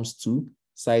page becomes 2,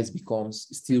 size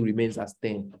still remains as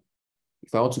 10.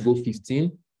 If I want to go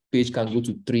 15, page can go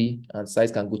to 3 and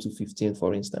size can go to 15,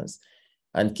 for instance,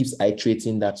 and keeps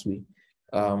iterating that way.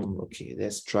 Okay,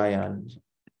 let's try and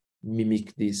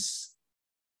mimic this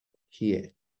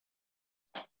here.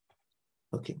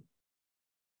 Okay.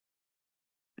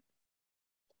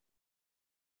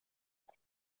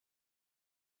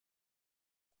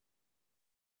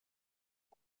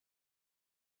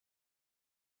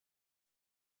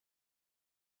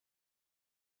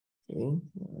 Okay,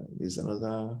 there's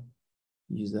another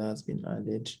user has been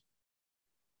added.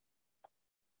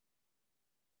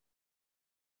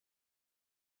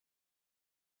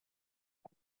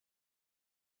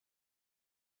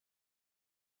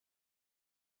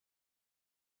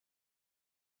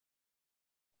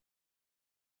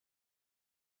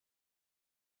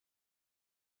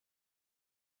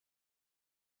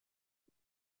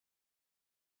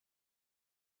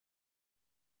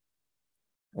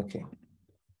 Okay.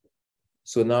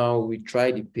 So now we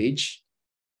try the page.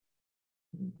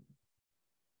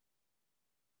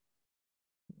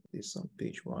 This on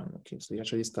page 1. Okay, so it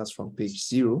actually starts from page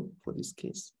 0 for this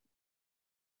case.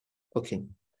 Okay.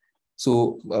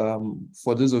 So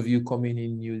for those of you coming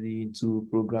in newly into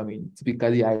programming,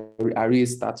 typically array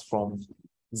starts from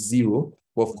 0.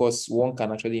 But of course, one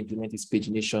can actually implement this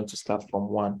pagination to start from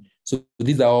 1. So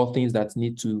these are all things that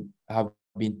need to have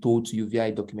been told to you via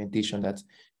documentation, that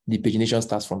the pagination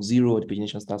starts from 0, the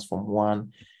pagination starts from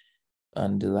 1,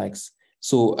 and the likes.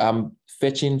 So I'm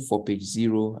fetching for page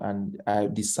 0, and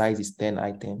the size is 10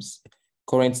 items.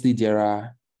 Currently, there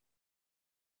are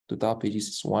total pages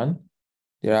is 1.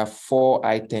 There are 4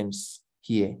 items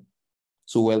here.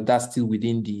 So, well, that's still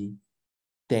within the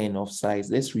 10 of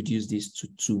size. Let's reduce this to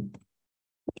 2.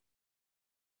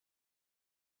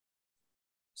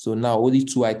 So now only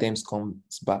 2 items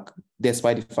comes back,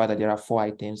 despite the fact that there are 4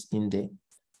 items in there.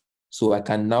 So I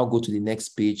can now go to the next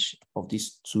page of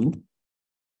these 2.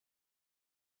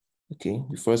 Okay,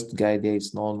 the first guy there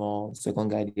is no. Second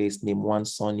guy there is name 1,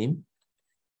 surname.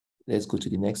 Let's go to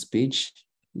the next page.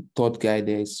 The third guy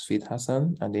there is Faith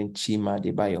Hassan, and then Chima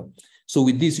Debayo. So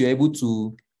with this, you're able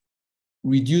to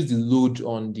reduce the load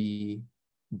on the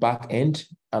back end,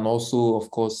 and also, of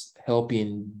course, help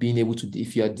in being able to,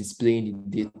 if you are displaying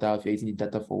the data, if you're using the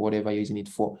data for whatever you're using it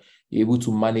for, you're able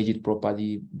to manage it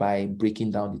properly by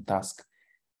breaking down the task.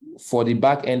 For the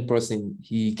back end person,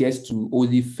 he gets to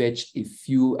only fetch a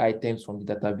few items from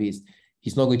the database.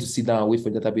 He's not going to sit down and wait for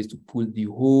the database to pull the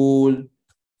whole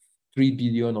 3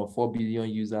 billion or 4 billion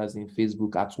users in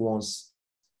Facebook at once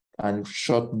and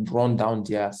run down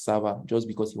their server just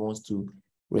because he wants to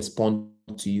respond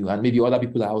to you. And maybe other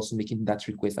people are also making that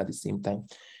request at the same time.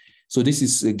 So this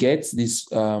is get this.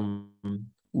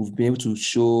 We've been able to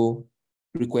show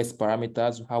request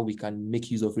parameters, how we can make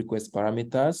use of request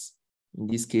parameters. In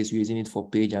this case, we're using it for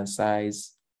page and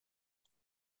size.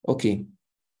 Okay.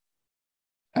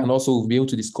 And also we'll be able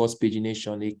to discuss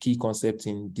pagination, a key concept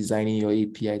in designing your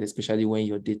API, especially when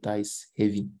your data is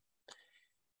heavy.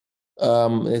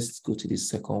 Let's go to the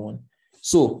second one.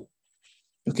 So,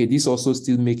 okay, this also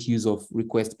still make use of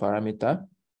request parameter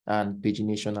and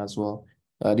pagination as well.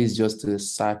 This is just a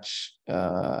search.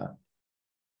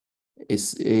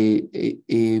 It's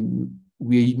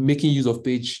we're making use of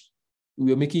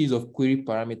query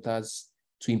parameters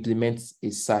to implement a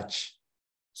search.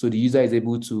 So the user is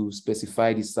able to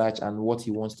specify the search and what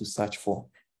he wants to search for.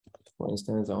 For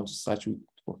instance, I want to search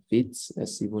for fit.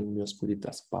 Let's even just put it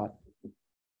as path.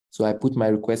 So I put my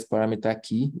request parameter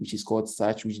key, which is called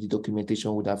search, which the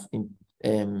documentation would have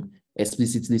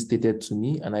explicitly stated to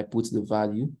me, and I put the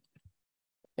value.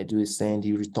 I do a send,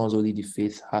 he returns only the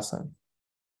Faith Hassan.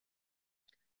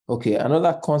 Okay,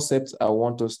 another concept I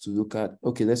want us to look at.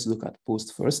 Okay, let's look at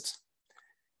post first.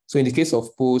 So in the case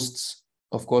of posts,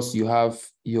 of course, you have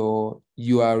your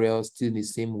URL still in the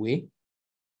same way.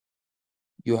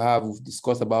 We've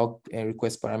discussed about a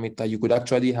request parameter. You could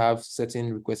actually have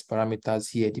certain request parameters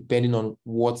here, depending on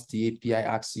what the API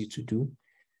asks you to do.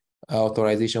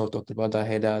 Authorization, we talked about the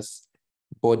headers,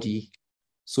 body.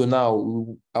 So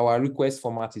now our request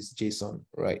format is JSON,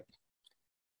 right?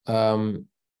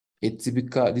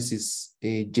 This is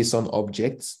a JSON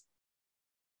object.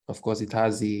 Of course, it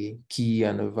has a key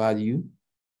and a value.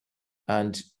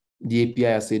 And the API,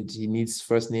 I said, it needs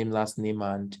first name, last name,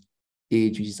 and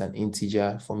age, which is an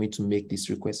integer, for me to make this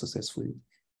request successfully.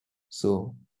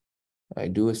 So I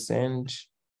do a send.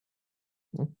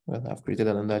 Well, I've created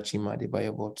another Chima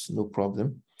Adebayo, but no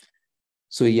problem.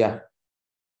 So yeah.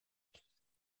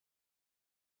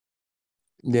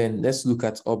 Then let's look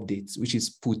at updates, which is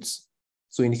put.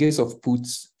 So in the case of put,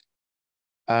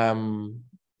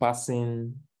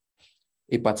 passing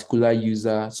a particular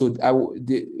user. So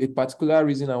a particular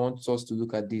reason I want us to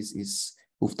look at this is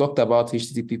we've talked about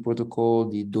HTTP protocol,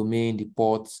 the domain, the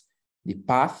port, the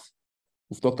path.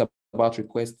 We've talked about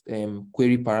request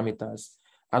query parameters.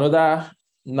 Another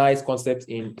nice concept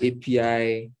in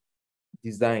API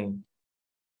design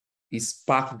is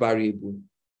path variable.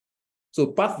 So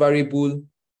path variable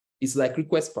is like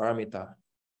request parameter.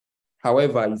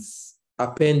 However, it's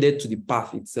appended to the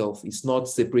path itself. It's not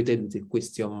separated with a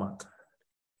question mark.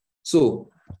 So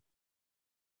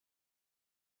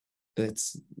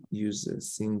let's use a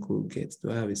single get.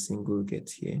 Do I have a single get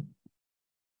here?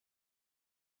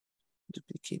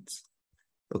 Duplicate.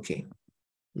 Okay,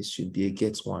 this should be a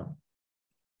get one.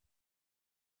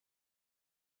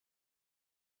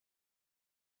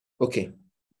 Okay.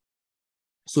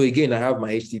 So again, I have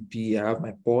my HTTP, I have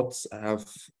my ports, I have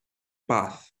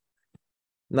path.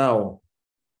 Now,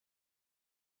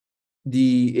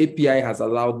 the API has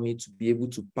allowed me to be able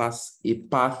to pass a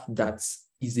path that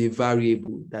is a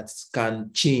variable that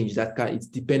can change, it's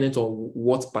dependent on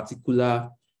what particular,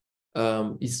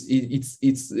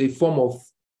 it's a form of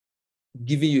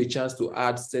giving you a chance to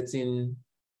add certain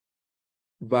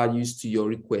values to your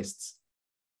requests.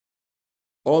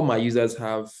 All my users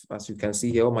have, as you can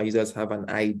see here, all my users have an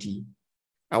ID.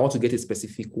 I want to get a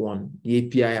specific one. The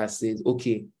API has said,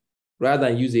 okay, rather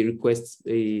than use a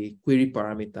query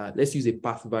parameter, let's use a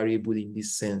path variable in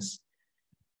this sense.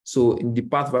 So in the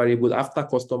path variable, after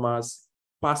customers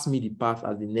pass me the path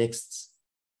as the next,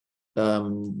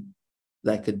 the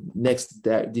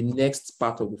next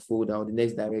part of the folder or the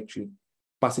next directory,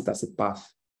 pass it as a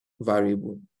path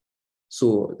variable.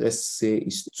 So let's say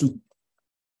it's 2.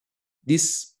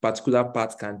 This particular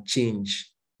path can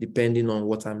change depending on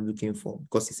what I'm looking for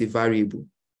because it's a variable.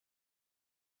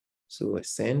 So I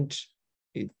send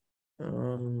it.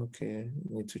 Okay, I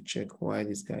need to check why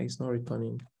this guy is not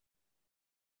returning.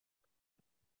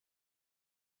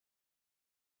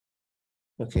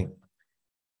 Okay.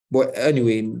 But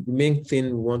anyway, the main thing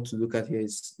we want to look at here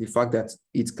is the fact that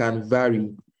it can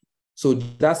vary. So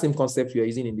that same concept you are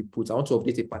using in the put, I want to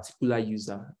update a particular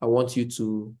user. I want you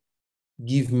to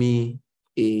give me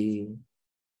you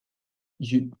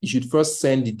should first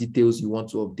send the details you want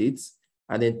to update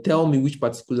and then tell me which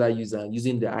particular user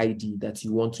using the ID that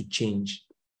you want to change.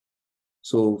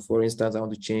 So for instance, I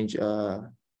want to change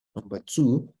number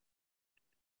 2.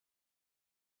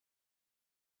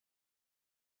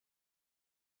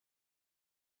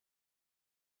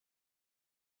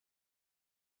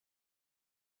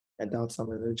 I doubt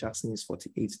Samuel Jackson is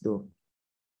 48 though.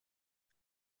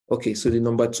 Okay, so the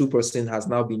number 2 person has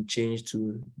now been changed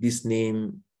to this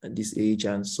name and this age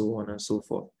and so on and so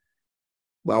forth.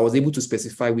 But I was able to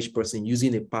specify which person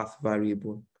using a path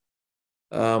variable.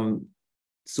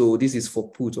 So this is for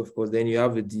put, of course. Then you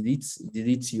have a delete.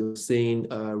 Delete, you're saying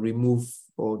remove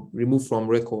or remove from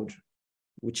record,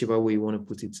 whichever way you want to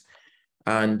put it.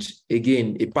 And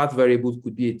again, a path variable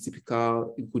could be it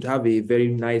could have a very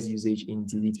nice usage in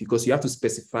delete because you have to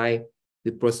specify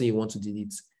the person you want to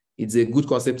delete. It's a good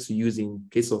concept to use in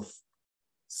case of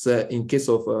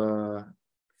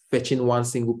fetching one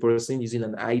single person using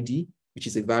an ID, which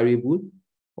is a variable,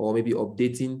 or maybe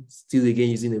updating still again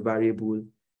using a variable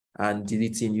and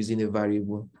deleting using a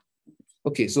variable.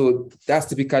 Okay, so that's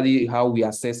typically how we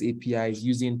assess APIs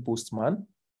using Postman.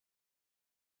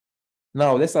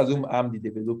 Now, let's assume I'm the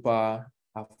developer,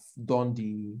 I've done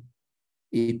the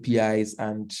APIs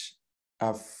and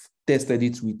I've tested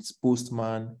it with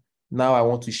Postman. Now I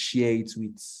want to share it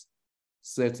with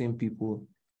certain people.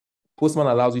 Postman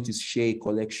allows you to share a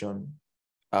collection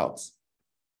out.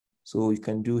 So you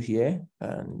can do here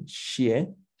and share.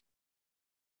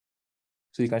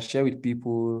 So you can share with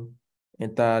people,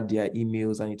 enter their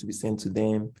emails and it will be sent to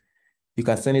them. You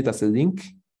can send it as a link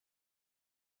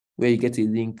where you get a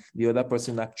link. The other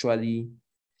person actually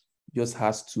just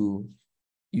has to,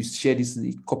 you share this,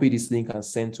 copy this link and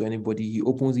send to anybody. He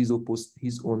opens his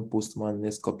own Postman.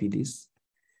 Let's copy this.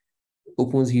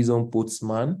 Opens his own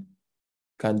Postman,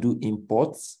 can do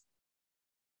imports.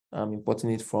 I'm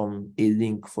importing it from a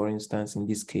link, for instance, in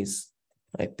this case.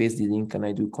 I paste the link and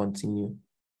I do continue.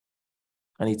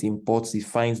 And it imports, it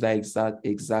finds that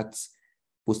exact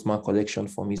Postman collection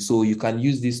for me. So you can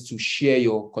use this to share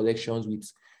your collections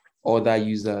with other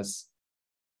users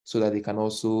so that they can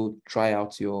also try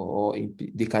out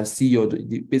they can see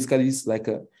basically it's like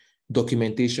a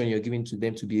documentation you're giving to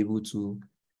them to be able to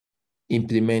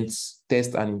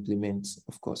test and implement,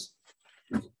 of course.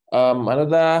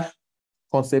 Another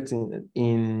concept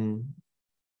in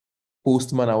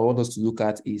Postman I want us to look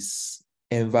at is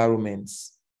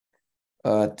environments.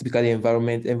 Typically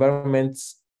environment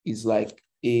is like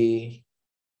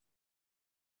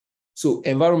So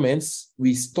environments,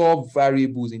 we store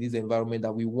variables in this environment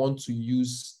that we want to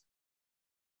use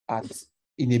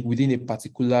within a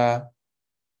particular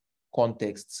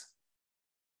context.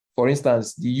 For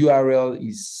instance, the URL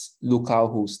is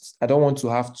localhost. I don't want to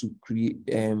have to create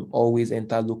always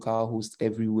enter localhost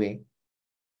everywhere.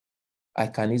 I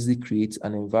can easily create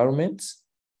an environment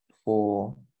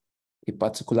for a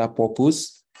particular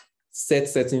purpose, set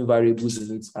certain variables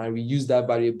in it, and reuse that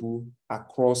variable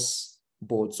across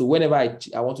board. So whenever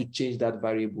I want to change that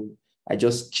variable, I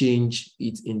just change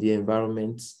it in the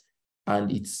environment, and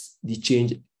the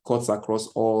change cuts across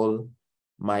all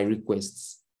my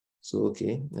requests. So,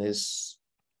 okay, let's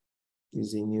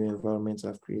use a new environment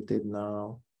I've created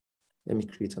now. Let me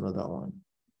create another one.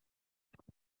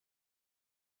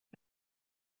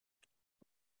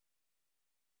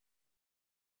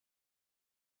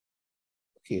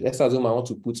 Okay, let's assume I want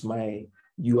to put my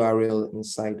URL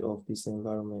inside of this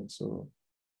environment. So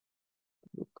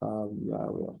local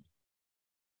URL.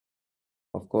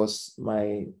 Of course,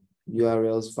 my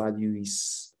URL's value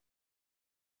is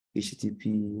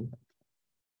HTTP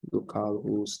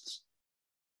localhost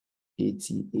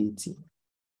 8080.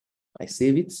 I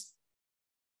save it. This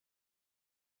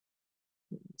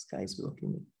guy is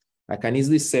blocking me. I can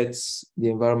easily set the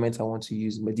environment I want to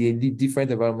use, but the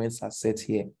different environments are set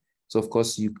here. So of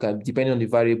course, you can, depending on the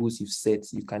variables you've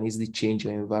set, you can easily change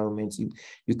your environment.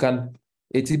 You can,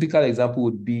 a typical example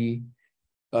would be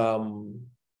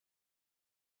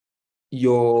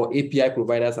your API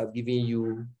providers have given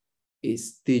you a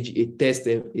test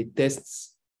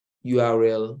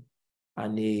URL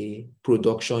and a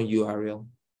production URL.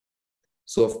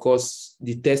 So of course,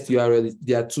 the test URL,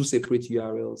 there are two separate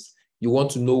URLs. You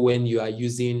want to know when you are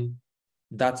using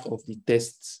that of the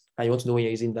test, and you want to know when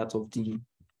you're using that of the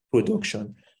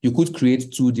production. You could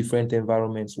create two different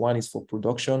environments. One is for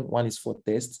production, one is for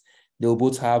test. They'll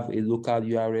both have a local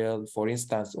URL, for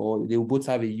instance, or they'll both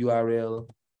have a URL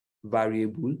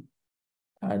variable,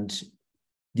 and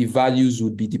the values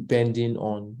would be depending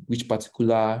on which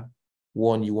particular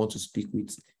one you want to speak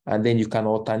with. And then you can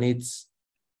alternate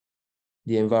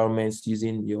the environments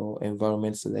using your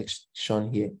environment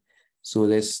selection here. So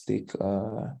let's take,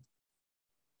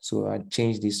 so I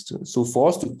change this to, so for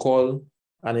us to call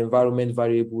an environment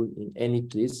variable in any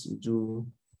place, you do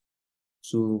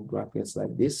two brackets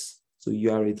like this. So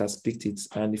URL has picked it.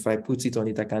 And if I put it on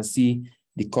it, I can see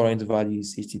the current value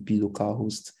is HTTP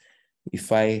localhost.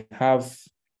 If I have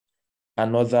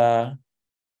another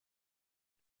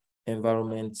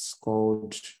environment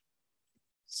called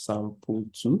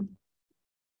sample2,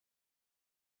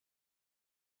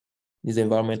 this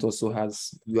environment also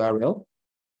has URL,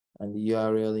 and the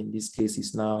URL in this case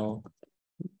is now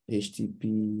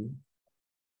HTTP,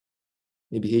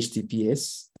 maybe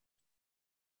HTTPS,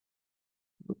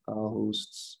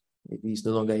 localhost, maybe it's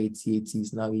no longer 8080,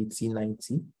 it's now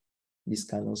 8090. This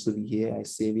can also be here, I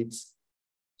save it.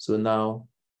 So now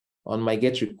on my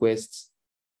GET request,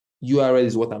 URL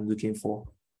is what I'm looking for.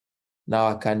 Now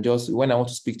I can just, when I want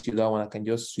to speak to that one, I can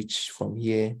just switch from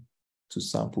here to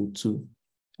sample2,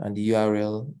 and the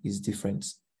URL is different.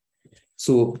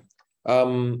 So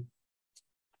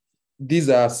these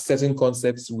are certain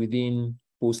concepts within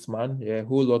Postman. There are a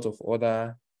whole lot of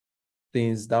other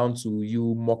things down to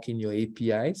you mocking your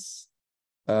APIs,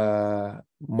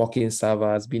 mocking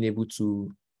servers, being able to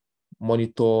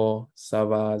monitor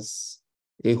servers,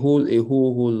 a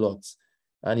whole lot.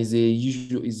 And is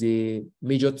a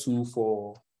major tool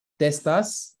for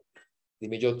testers, a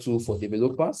major tool for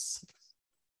developers.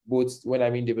 Both, when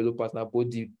I mean developers, now both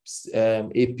the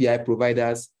API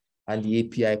providers and the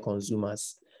API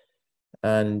consumers.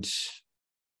 And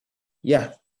yeah,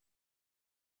 I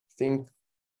think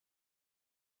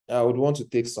I would want to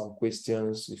take some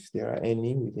questions if there are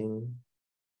any within.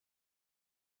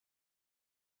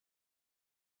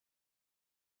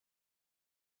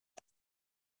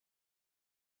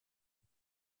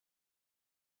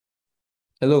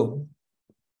 Hello.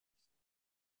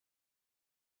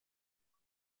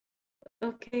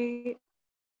 Okay,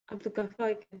 Abdulgafar,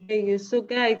 I can hear you. So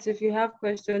guys, if you have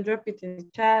questions, drop it in the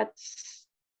chat.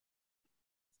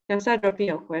 You can start dropping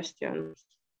your questions.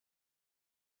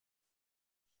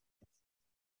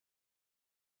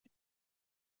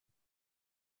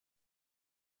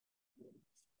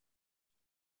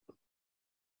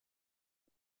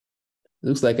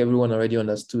 Looks like everyone already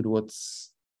understood what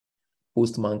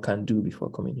Postman can do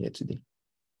before coming here today.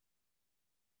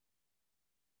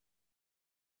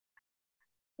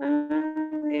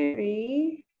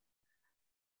 Mary,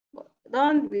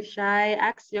 don't be shy.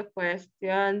 Ask your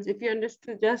questions. If you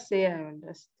understood, just say I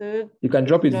understood. You can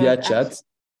drop If it via not, chat.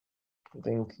 I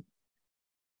think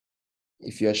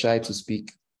if you are shy to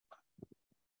speak.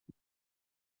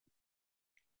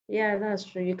 Yeah, that's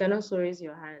true. You can also raise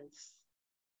your hands.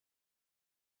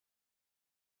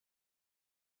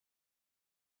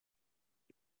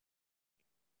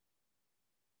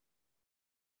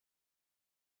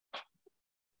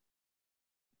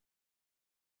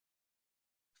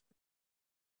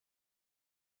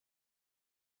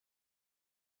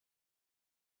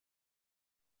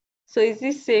 So is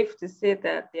it safe to say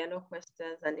that there are no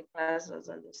questions and the class was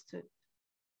understood?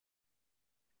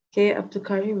 Okay, Abdul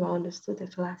Karim, I understood the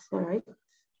class, all right.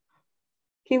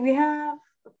 Okay, we have,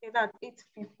 okay, that's 8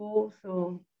 people.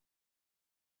 So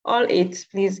all 8,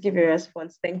 please give a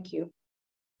response. Thank you.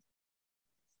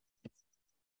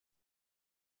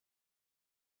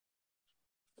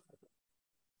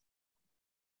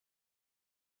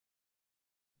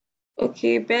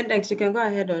 Okay, Bendex, you can go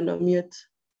ahead and unmute.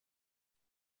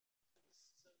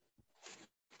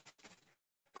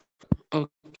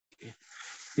 Okay.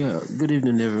 Yeah, good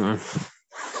evening, everyone.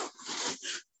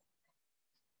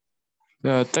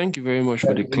 Thank you very much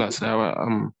for the class.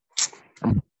 I'm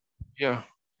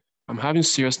having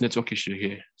serious network issue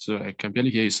here, so I can barely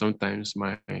hear you sometimes.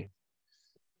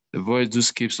 The voice do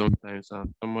skip sometimes,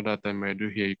 and some other time I do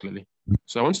hear you clearly.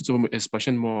 So I wanted to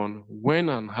expand more on when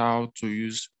and how to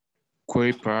use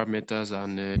query parameters,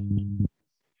 and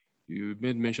you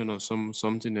made mention of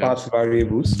something else. Path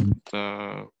variables.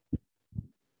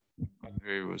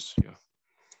 Variables, yeah.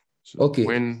 So Okay.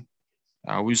 when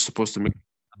are we supposed to make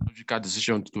a logical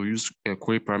decision to use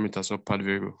query parameters or path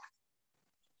variable?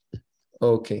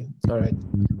 Okay, all right.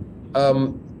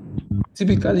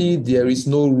 Typically, there is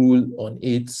no rule on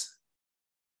it.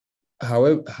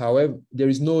 However, there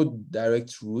is no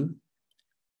direct rule.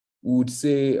 We would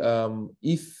say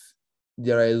if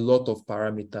there are a lot of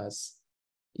parameters,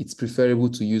 it's preferable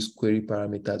to use query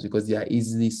parameters because they are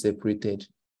easily separated.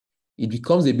 It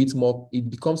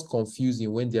becomes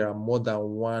confusing when there are more than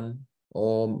one,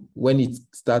 or when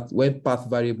path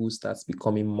variable starts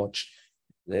becoming much.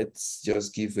 Let's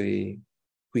just give a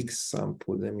quick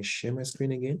sample. Let me share my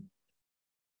screen again.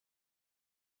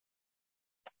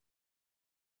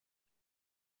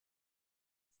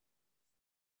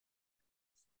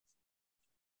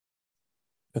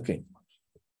 Okay.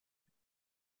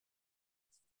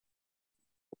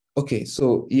 Okay,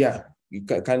 so yeah,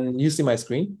 can you see my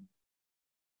screen?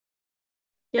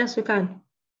 Yes, we can.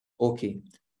 Okay,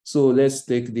 so let's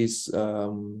take this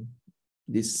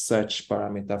this search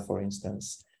parameter, for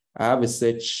instance. I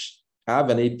have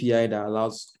an API that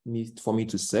allows for me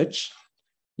to search.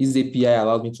 This API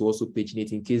allows me to also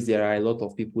paginate in case there are a lot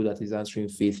of people that is answering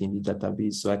faith in the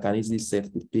database. So I can easily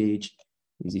set the page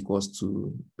is equals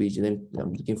to page. Then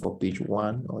I'm looking for page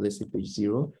 1, or let's say page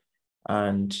 0.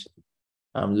 And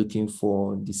I'm looking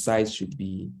for the size should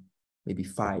be maybe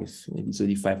 5. Maybe so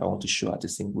the 5 I want to show at a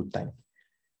single time.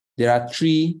 There are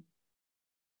 3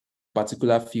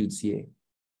 particular fields here.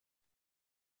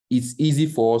 It's easy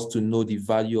for us to know the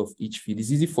value of each field.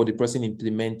 It's easy for the person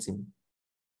implementing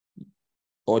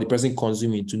or the person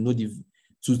consuming to know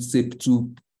to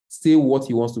say what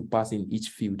he wants to pass in each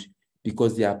field,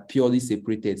 because they are purely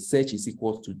separated. Search is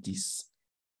equal to this.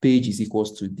 Page is equal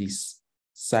to this.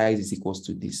 Size is equal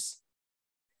to this.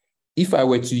 If I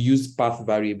were to use path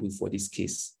variable for this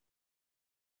case,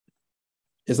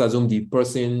 let's assume the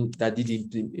person that did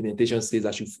the implementation says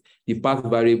I should the path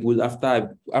variable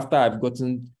after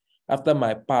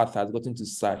my path has gotten to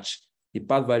search, the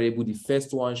path variable, the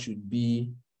first one should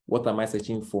be what am I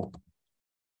searching for?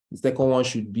 The second one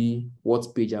should be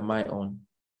what page am I on?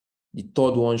 The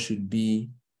third one should be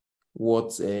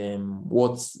what's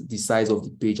the size of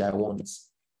the page I want.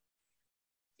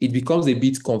 It becomes a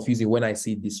bit confusing when I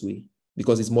see it this way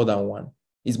because it's more than one.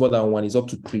 It's more than one, it's up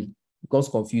to 3. It becomes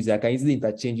confusing. I can easily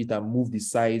interchange it and move the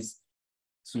size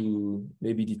to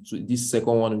maybe this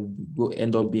second one will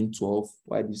end up being 12,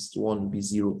 while this one will be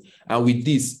 0. And with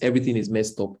this, everything is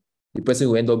messed up. The person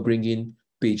will end up bringing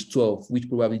page 12, which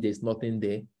probably there's nothing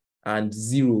there, and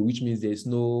 0, which means there's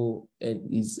no,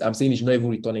 I'm saying it should not even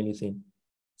return anything.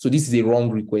 So this is a wrong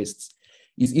request.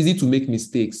 It's easy to make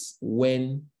mistakes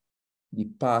when you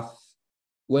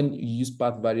use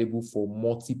path variable for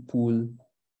multiple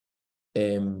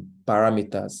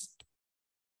parameters.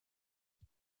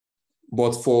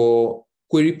 But for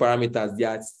query parameters,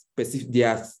 they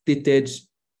are stated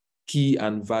key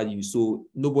and value. So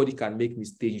nobody can make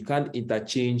mistake. You can't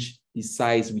interchange the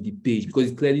size with the page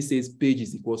because it clearly says page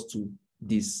is equals to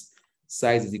this,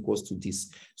 size is equals to this.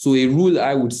 So a rule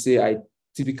I would say I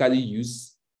typically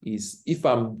use is if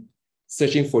I'm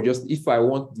searching for if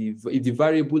the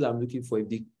variable I'm looking for, if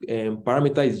the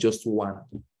parameter is just 1,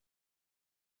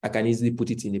 I can easily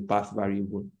put it in a path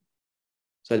variable.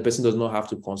 So the person does not have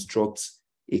to construct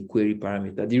a query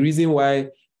parameter. The reason why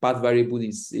path variable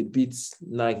is a bit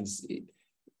nice,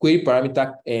 query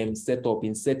parameter setup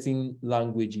in certain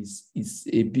languages is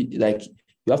a bit like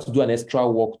you have to do an extra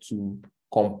work to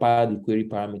compile the query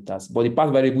parameters. But the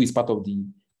path variable is part of the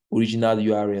original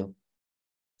URL.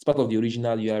 It's part of the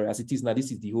original URL. As it is now,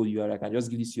 this is the whole URL. I can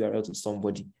just give this URL to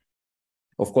somebody.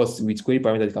 Of course, with query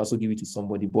parameters, you can also give it to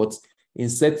somebody. But in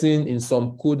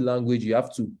some code language, you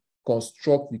have to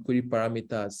construct the query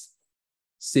parameters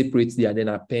separately and then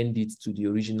append it to the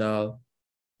original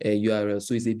URL.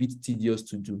 So it's a bit tedious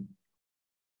to do.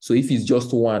 So if it's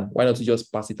just one, why not you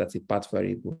just pass it as a path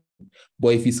variable? But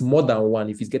if it's more than one,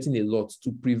 if it's getting a lot,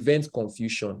 to prevent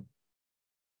confusion,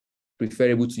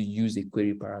 preferable to use a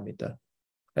query parameter.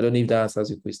 I don't know if that answers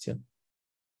your question.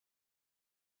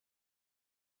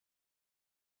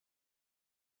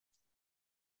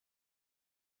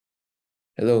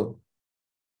 Hello.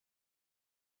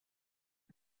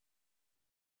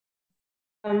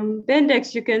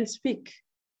 Bendex, you can speak.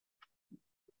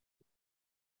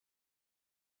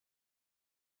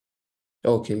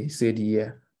 Okay, said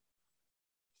yeah.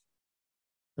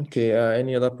 Okay,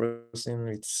 any other person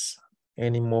with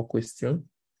any more question?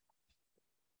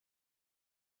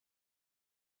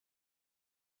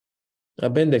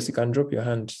 Bendex, you can drop your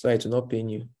hand so I do not pain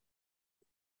you.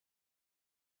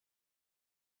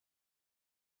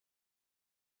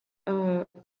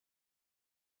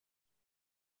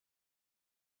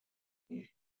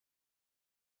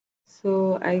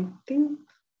 So I think,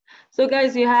 so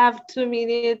guys, you have 2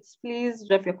 minutes. Please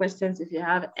drop your questions if you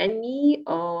have any,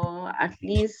 or at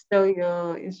least tell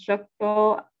your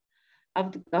instructor,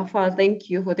 Abdul Ghaffar, thank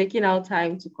you for taking out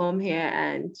time to come here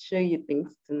and show you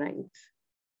things tonight.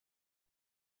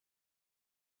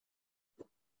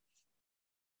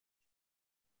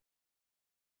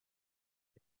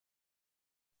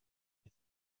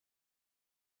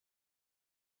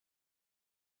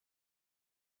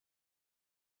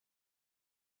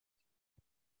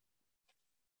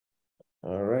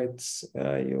 All right.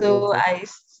 So I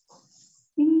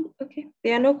see, okay,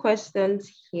 there are no questions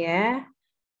here.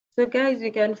 So guys,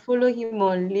 you can follow him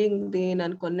on LinkedIn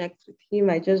and connect with him.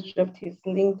 I just dropped his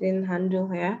LinkedIn handle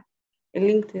here. I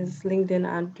linked his LinkedIn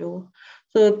handle.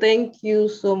 So thank you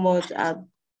so much, Abdul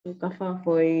Ghaffar,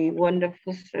 for a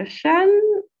wonderful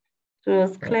session. It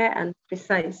was clear and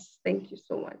precise. Thank you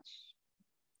so much.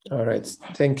 All right.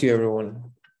 Thank you,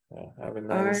 everyone. Have a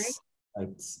nice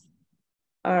night.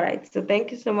 All right. So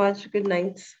thank you so much. Good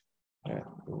night. Yeah,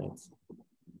 good night.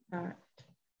 All right.